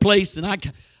over the place, and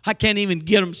I can't even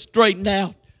get them straightened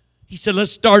out. He said,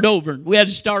 let's start over. We had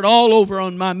to start all over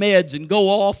on my meds and go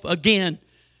off again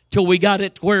till we got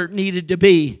it to where it needed to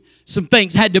be. Some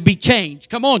things had to be changed.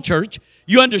 Come on, church.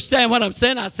 You understand what I'm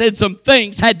saying? I said some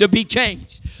things had to be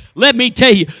changed. Let me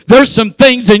tell you, there's some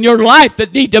things in your life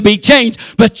that need to be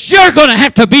changed, but you're going to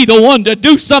have to be the one to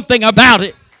do something about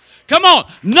it. Come on.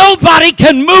 Nobody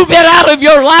can move it out of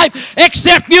your life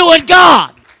except you and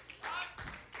God.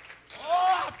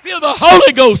 Oh, I feel the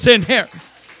Holy Ghost in here.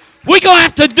 We're going to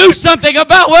have to do something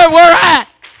about where we're at.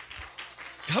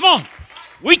 Come on.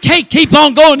 We can't keep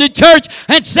on going to church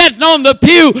and sitting on the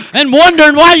pew and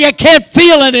wondering why you can't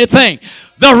feel anything.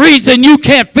 The reason you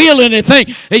can't feel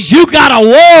anything is you got a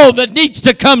wall that needs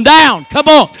to come down. Come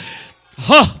on.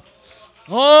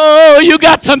 Oh, you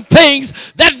got some things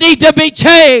that need to be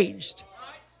changed.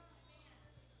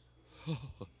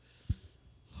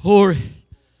 Glory.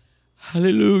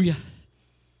 Hallelujah.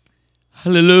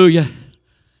 Hallelujah.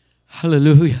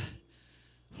 Hallelujah.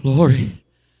 Glory.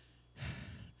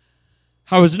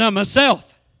 I was not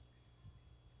myself.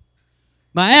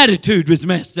 My attitude was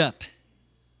messed up.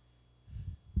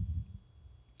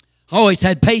 I always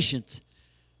had patience.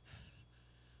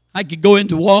 I could go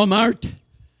into Walmart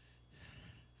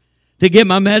to get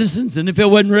my medicines, and if it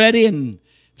wasn't ready and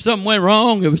if something went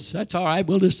wrong, that's all right.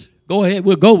 We'll just go ahead.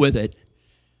 We'll go with it.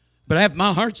 But after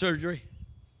my heart surgery,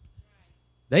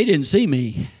 they didn't see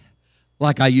me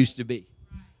like I used to be.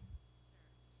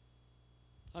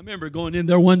 I remember going in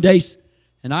there one day,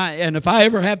 and if I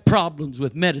ever have problems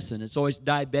with medicine, it's always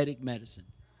diabetic medicine.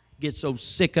 Get so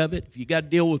sick of it. If you got to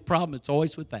deal with problems, it's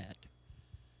always with that.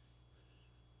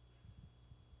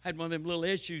 I had one of them little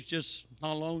issues just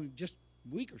a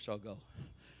week or so ago.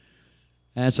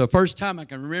 And it's the first time I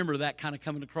can remember that kind of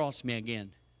coming across me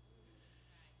again.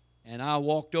 And I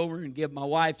walked over and gave my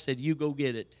wife, said, you go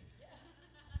get it.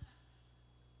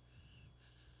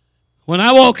 When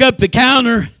I walk up the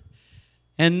counter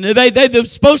And they were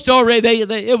supposed to already,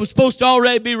 it was supposed to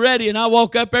already be ready. And I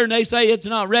walk up there and they say it's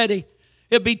not ready.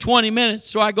 It'll be 20 minutes.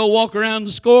 So I go walk around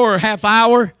the store, half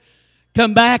hour,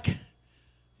 come back.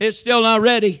 It's still not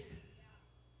ready.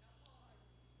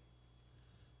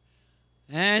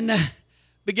 And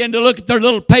began to look at their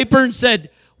little paper and said,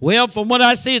 well, from what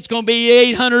I see, it's going to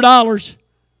be $800.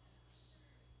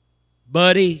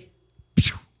 Buddy.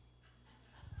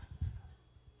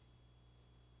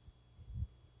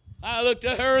 I looked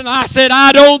at her and I said,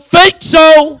 I don't think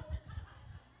so.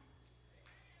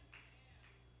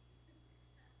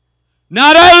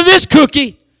 Not out of this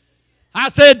cookie. I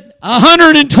said,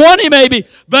 120 maybe,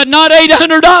 but not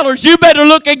 $800. You better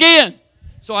look again.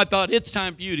 So I thought, it's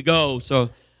time for you to go. So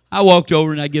I walked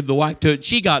over and I gave the wife to it.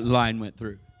 She got in line, went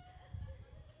through.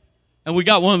 And we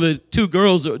got one of the two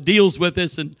girls that deals with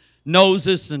us and knows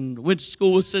us and went to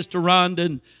school with Sister Rhonda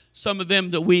and some of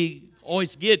them that we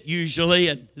always get usually.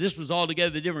 And this was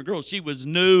altogether a different girl. She was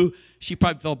new. She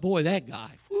probably thought, boy, that guy,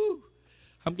 whew,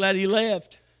 I'm glad he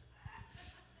left.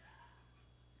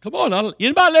 Come on,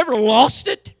 anybody ever lost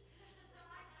it?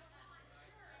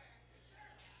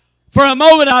 For a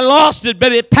moment I lost it,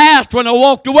 but it passed when I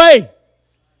walked away.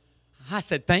 I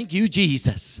said, thank you,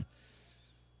 Jesus.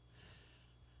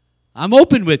 I'm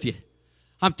open with you.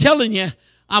 I'm telling you,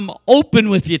 I'm open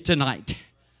with you tonight.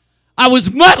 I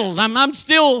was muddled. I'm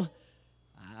still,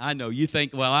 I know you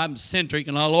think, well, I'm centric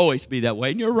and I'll always be that way.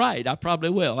 And you're right, I probably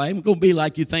will. I ain't going to be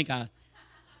like you think I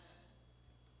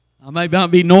may not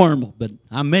be normal, but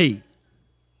I'm me.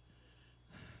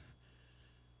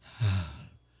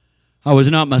 I was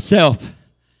not myself.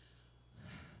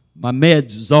 My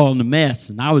meds was all in a mess,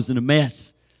 and I was in a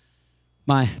mess.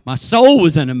 My soul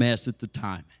was in a mess at the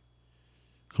time.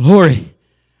 Glory.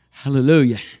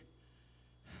 Hallelujah.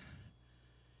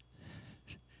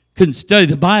 Couldn't study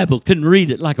the Bible. Couldn't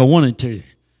read it like I wanted to.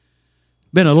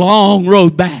 Been a long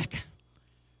road back.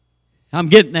 I'm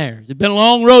getting there. It's been a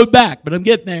long road back, but I'm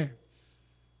getting there.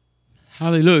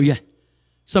 Hallelujah.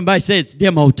 Somebody say it's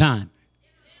demo time.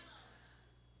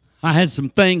 I had some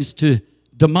things to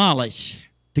demolish,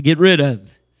 to get rid of.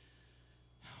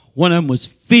 One of them was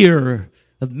fear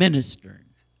of ministering.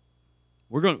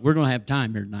 We're going to have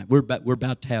time here tonight. We're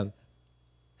about to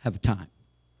have a time.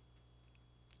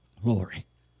 Glory.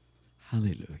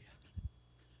 Hallelujah.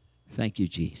 Thank you,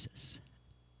 Jesus.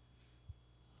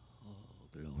 Oh,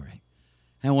 glory.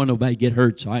 I don't want nobody to get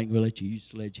hurt, so I ain't going to let you use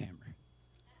the sledgehammer.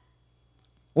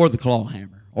 Or the claw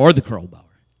hammer. Or the crowbar.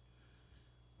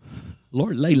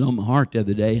 Lord laid it on my heart the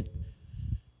other day.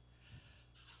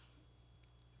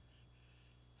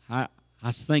 I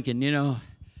was thinking,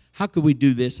 how could we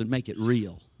do this and make it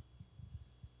real?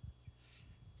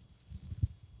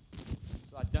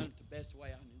 So I've done it the best way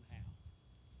I knew how.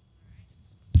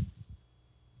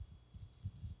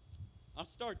 I'll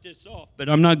start this off, but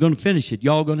I'm not going to finish it.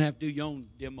 Y'all going to have to do your own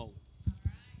demo.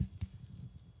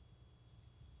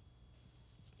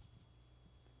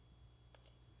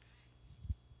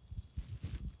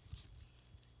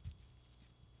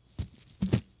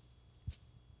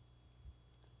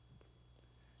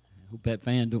 Hope that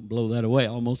fan don't blow that away. I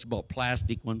almost bought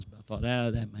plastic ones, but I thought,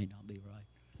 that may not be right.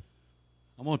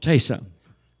 I'm going to tell you something.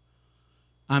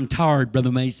 I'm tired,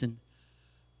 Brother Mason,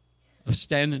 of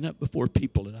standing up before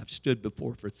people that I've stood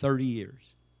before for 30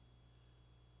 years.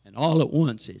 And all at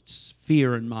once, it's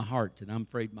fear in my heart that I'm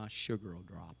afraid my sugar will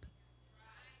drop.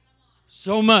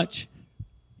 So much.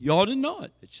 Y'all didn't know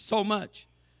it. It's so much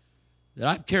that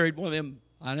I've carried one of them.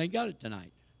 I ain't got it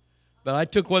tonight. But I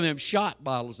took one of them shot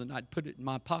bottles and I'd put it in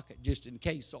my pocket just in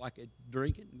case so I could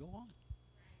drink it and go on.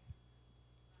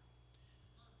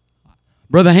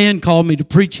 Brother Hand called me to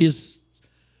preach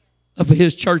up at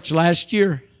his church last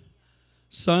year.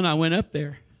 Son, I went up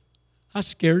there. I was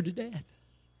scared to death.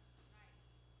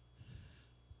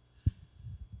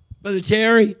 Brother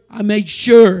Terry, I made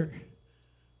sure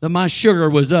that my sugar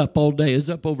was up all day. It's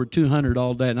up over 200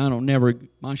 all day, and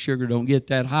my sugar don't get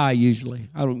that high usually.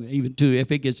 I don't even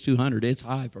if it gets 200, it's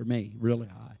high for me, really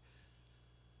high.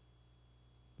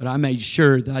 But I made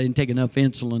sure that I didn't take enough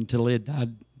insulin till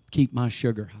I'd keep my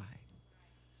sugar high.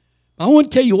 I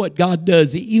want to tell you what God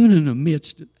does, even in the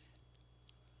midst of that.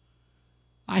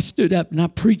 I stood up and I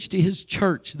preached to his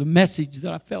church the message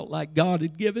that I felt like God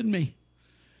had given me.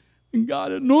 And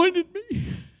God anointed me.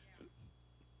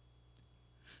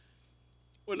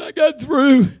 When I got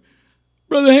through,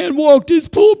 Brother Hand walked his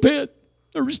pulpit.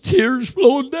 There was tears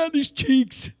flowing down his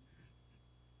cheeks.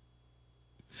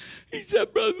 He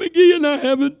said, Brother McGee and I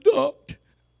haven't talked.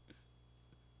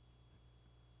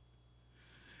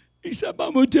 He said,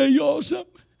 I'm going to tell you all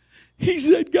something. He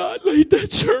said, God laid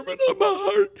that sermon on my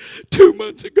heart 2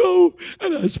 months ago,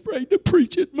 and I was afraid to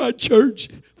preach it in my church,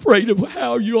 afraid of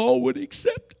how you all would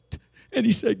accept it. And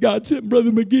he said, God sent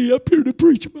Brother McGee up here to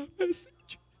preach my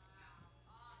message.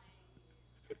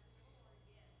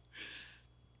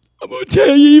 I'm going to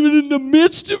tell you, even in the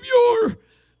midst of your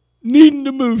needing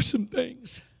to move some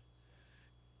things,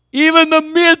 even in the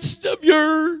midst of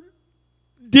your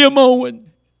demoing,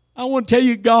 I want to tell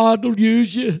you, God will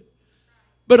use you.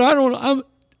 But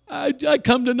I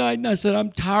come tonight and I said,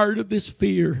 I'm tired of this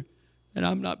fear, and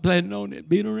I'm not planning on it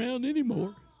being around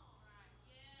anymore.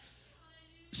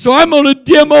 So I'm going to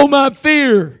demo my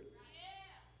fear.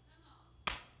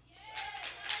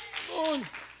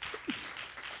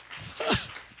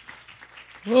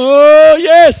 Oh,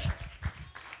 yes.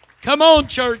 Come on,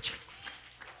 church.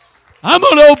 I'm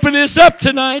going to open this up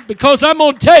tonight because I'm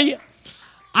going to tell you,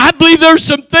 I believe there's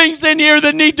some things in here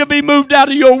that need to be moved out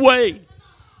of your way.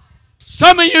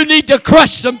 Some of you need to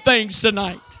crush some things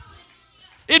tonight.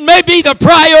 It may be the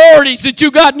priorities that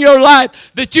you got in your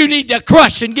life that you need to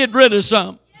crush and get rid of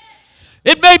some.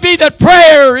 It may be that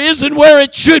prayer isn't where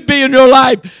it should be in your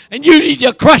life, and you need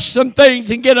to crush some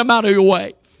things and get them out of your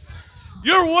way.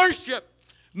 Your worship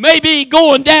may be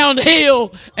going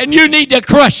downhill, and you need to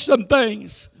crush some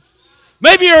things.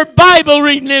 Maybe your Bible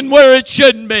reading isn't where it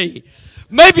shouldn't be.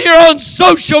 Maybe you're on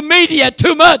social media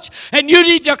too much, and you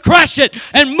need to crush it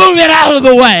and move it out of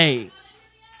the way.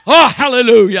 Oh,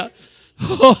 hallelujah.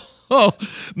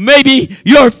 Maybe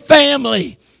your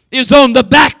family is on the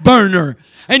back burner,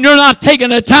 and you're not taking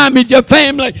the time with your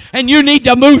family, and you need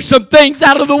to move some things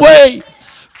out of the way.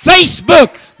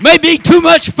 Facebook may be too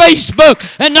much Facebook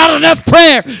and not enough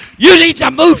prayer. You need to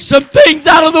move some things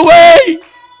out of the way.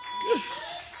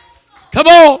 Come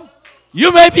on.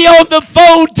 You may be on the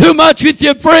phone too much with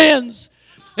your friends.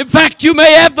 In fact, you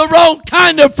may have the wrong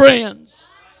kind of friends.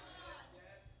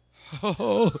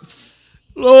 Oh,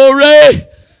 glory.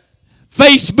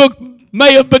 Facebook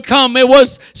may have become, it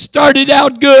was started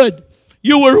out good.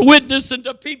 You were witnessing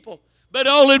to people, but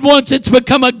all at once it's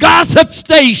become a gossip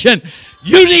station.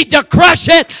 You need to crush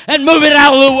it and move it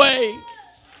out of the way.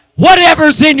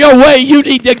 Whatever's in your way, you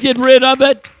need to get rid of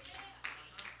it.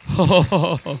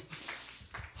 Oh.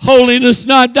 Holiness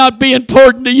not be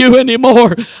important to you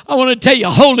anymore. I want to tell you,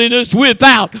 holiness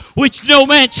without which no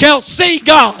man shall see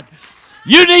God.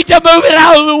 You need to move it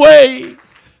out of the way.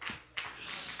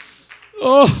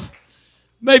 Oh,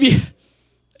 maybe,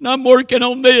 and I'm working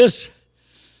on this.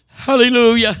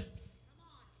 Hallelujah.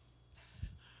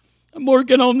 I'm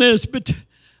working on this, but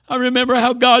I remember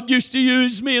how God used to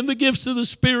use me in the gifts of the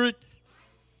Spirit.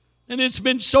 And it's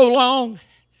been so long.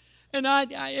 And I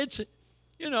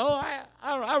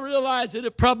realize that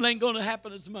it probably ain't going to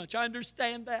happen as much. I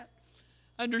understand that.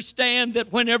 I understand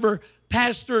that whenever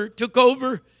Pastor took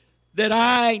over, that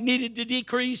I needed to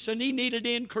decrease and he needed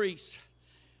to increase.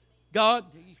 God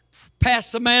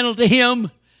passed the mantle to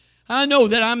him. I know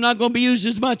that I'm not going to be used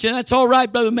as much, and that's all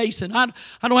right, Brother Mason. I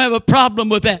don't have a problem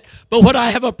with that. But what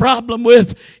I have a problem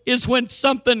with is when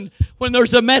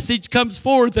there's a message comes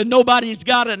forth and nobody's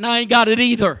got it and I ain't got it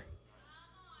either.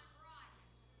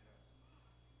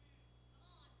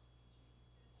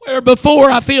 Where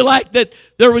before I feel like that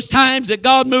there was times that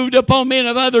God moved upon me and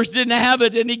if others didn't have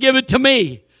it and he gave it to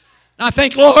me. And I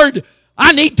think, Lord,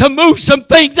 I need to move some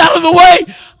things out of the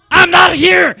way. I'm not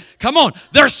here. Come on.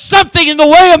 There's something in the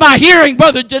way of my hearing,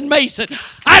 Brother Jim Mason.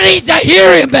 I need to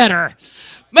hear him better.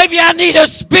 Maybe I need a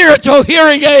spiritual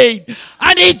hearing aid.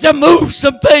 I need to move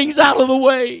some things out of the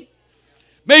way.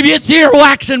 Maybe it's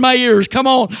earwax in my ears. Come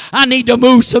on. I need to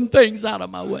move some things out of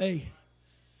my way.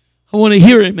 I want to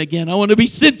hear him again. I want to be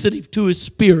sensitive to his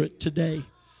spirit today.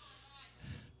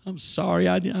 I'm sorry,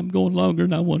 I'm going longer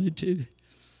than I wanted to.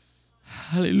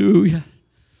 Hallelujah.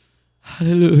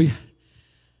 Hallelujah.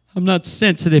 I'm not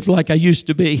sensitive like I used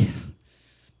to be.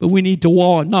 But we need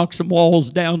to knock some walls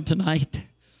down tonight.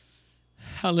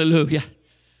 Hallelujah.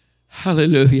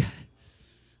 Hallelujah.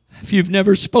 If you've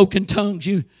never spoken tongues,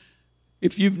 you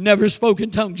need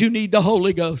the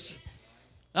Holy Ghost.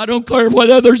 I don't care what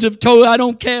others have told. I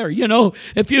don't care. You know,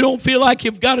 if you don't feel like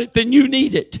you've got it, then you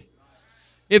need it.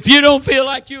 If you don't feel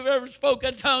like you've ever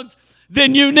spoken tongues,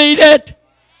 then you need it.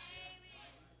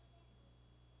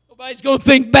 Nobody's going to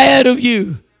think bad of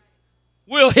you.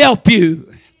 We'll help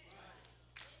you.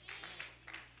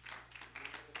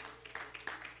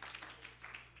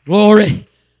 Glory.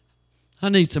 I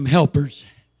need some helpers.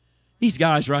 These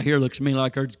guys right here looks to me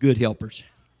like they're good helpers.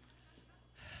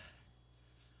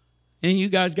 Any of you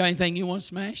guys got anything you want to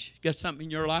smash? Got something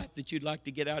in your life that you'd like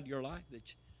to get out of your life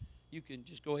that you can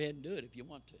just go ahead and do it if you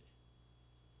want to.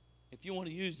 If you want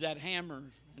to use that hammer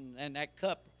and that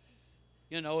cup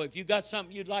You know, if you got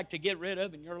something you'd like to get rid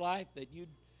of in your life that you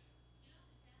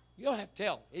don't have to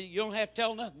tell. You don't have to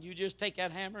tell nothing. You just take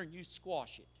that hammer and you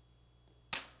squash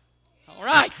it. All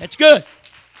right, that's good.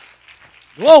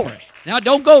 Glory. Now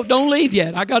don't leave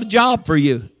yet. I got a job for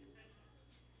you.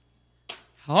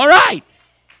 All right.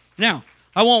 Now,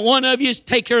 I want one of you to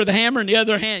take care of the hammer, and the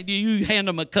other hand, you hand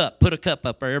them a cup. Put a cup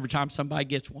up there every time somebody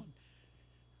gets one.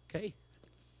 Okay?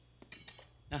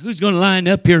 Now, who's going to line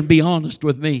up here and be honest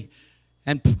with me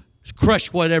and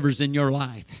crush whatever's in your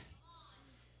life?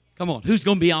 Come on. Who's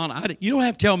going to be honest? You don't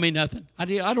have to tell me nothing. I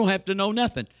don't have to know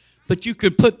nothing. But you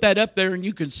can put that up there and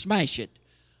you can smash it.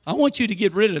 I want you to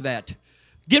get rid of that.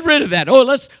 Get rid of that. Oh,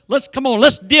 let's come on.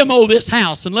 Let's demo this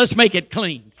house and let's make it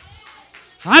clean.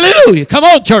 Hallelujah. Come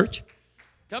on, church.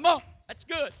 Come on. That's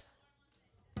good.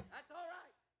 That's all right.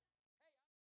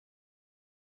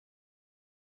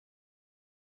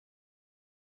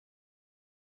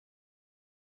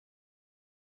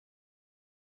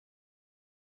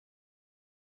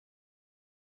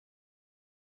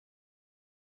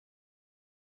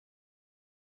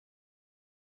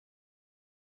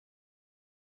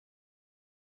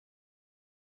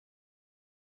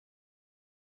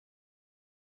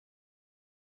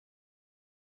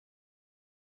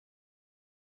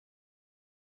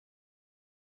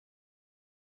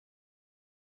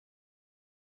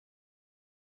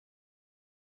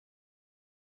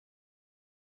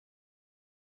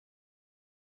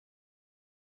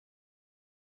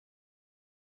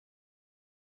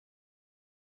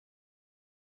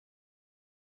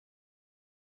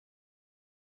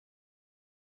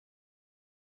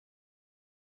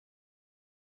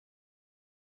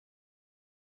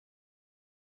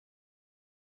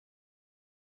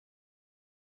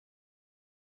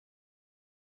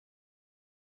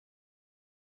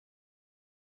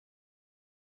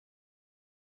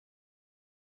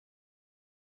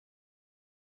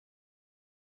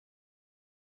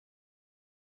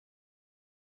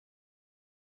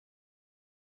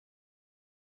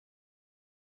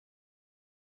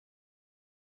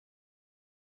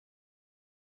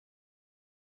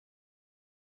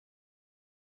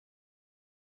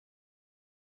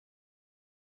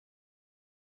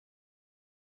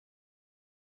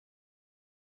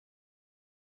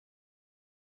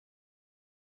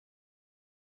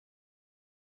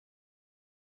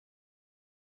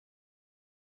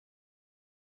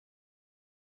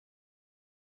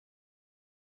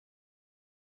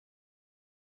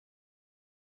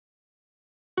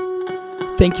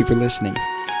 Thank you for listening.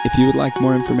 If you would like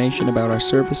more information about our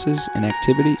services and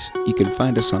activities, you can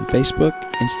find us on Facebook,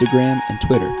 Instagram, and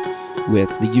Twitter with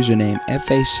the username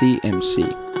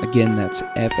FACMC. Again, that's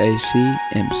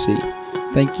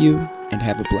FACMC. Thank you, and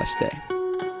have a blessed day.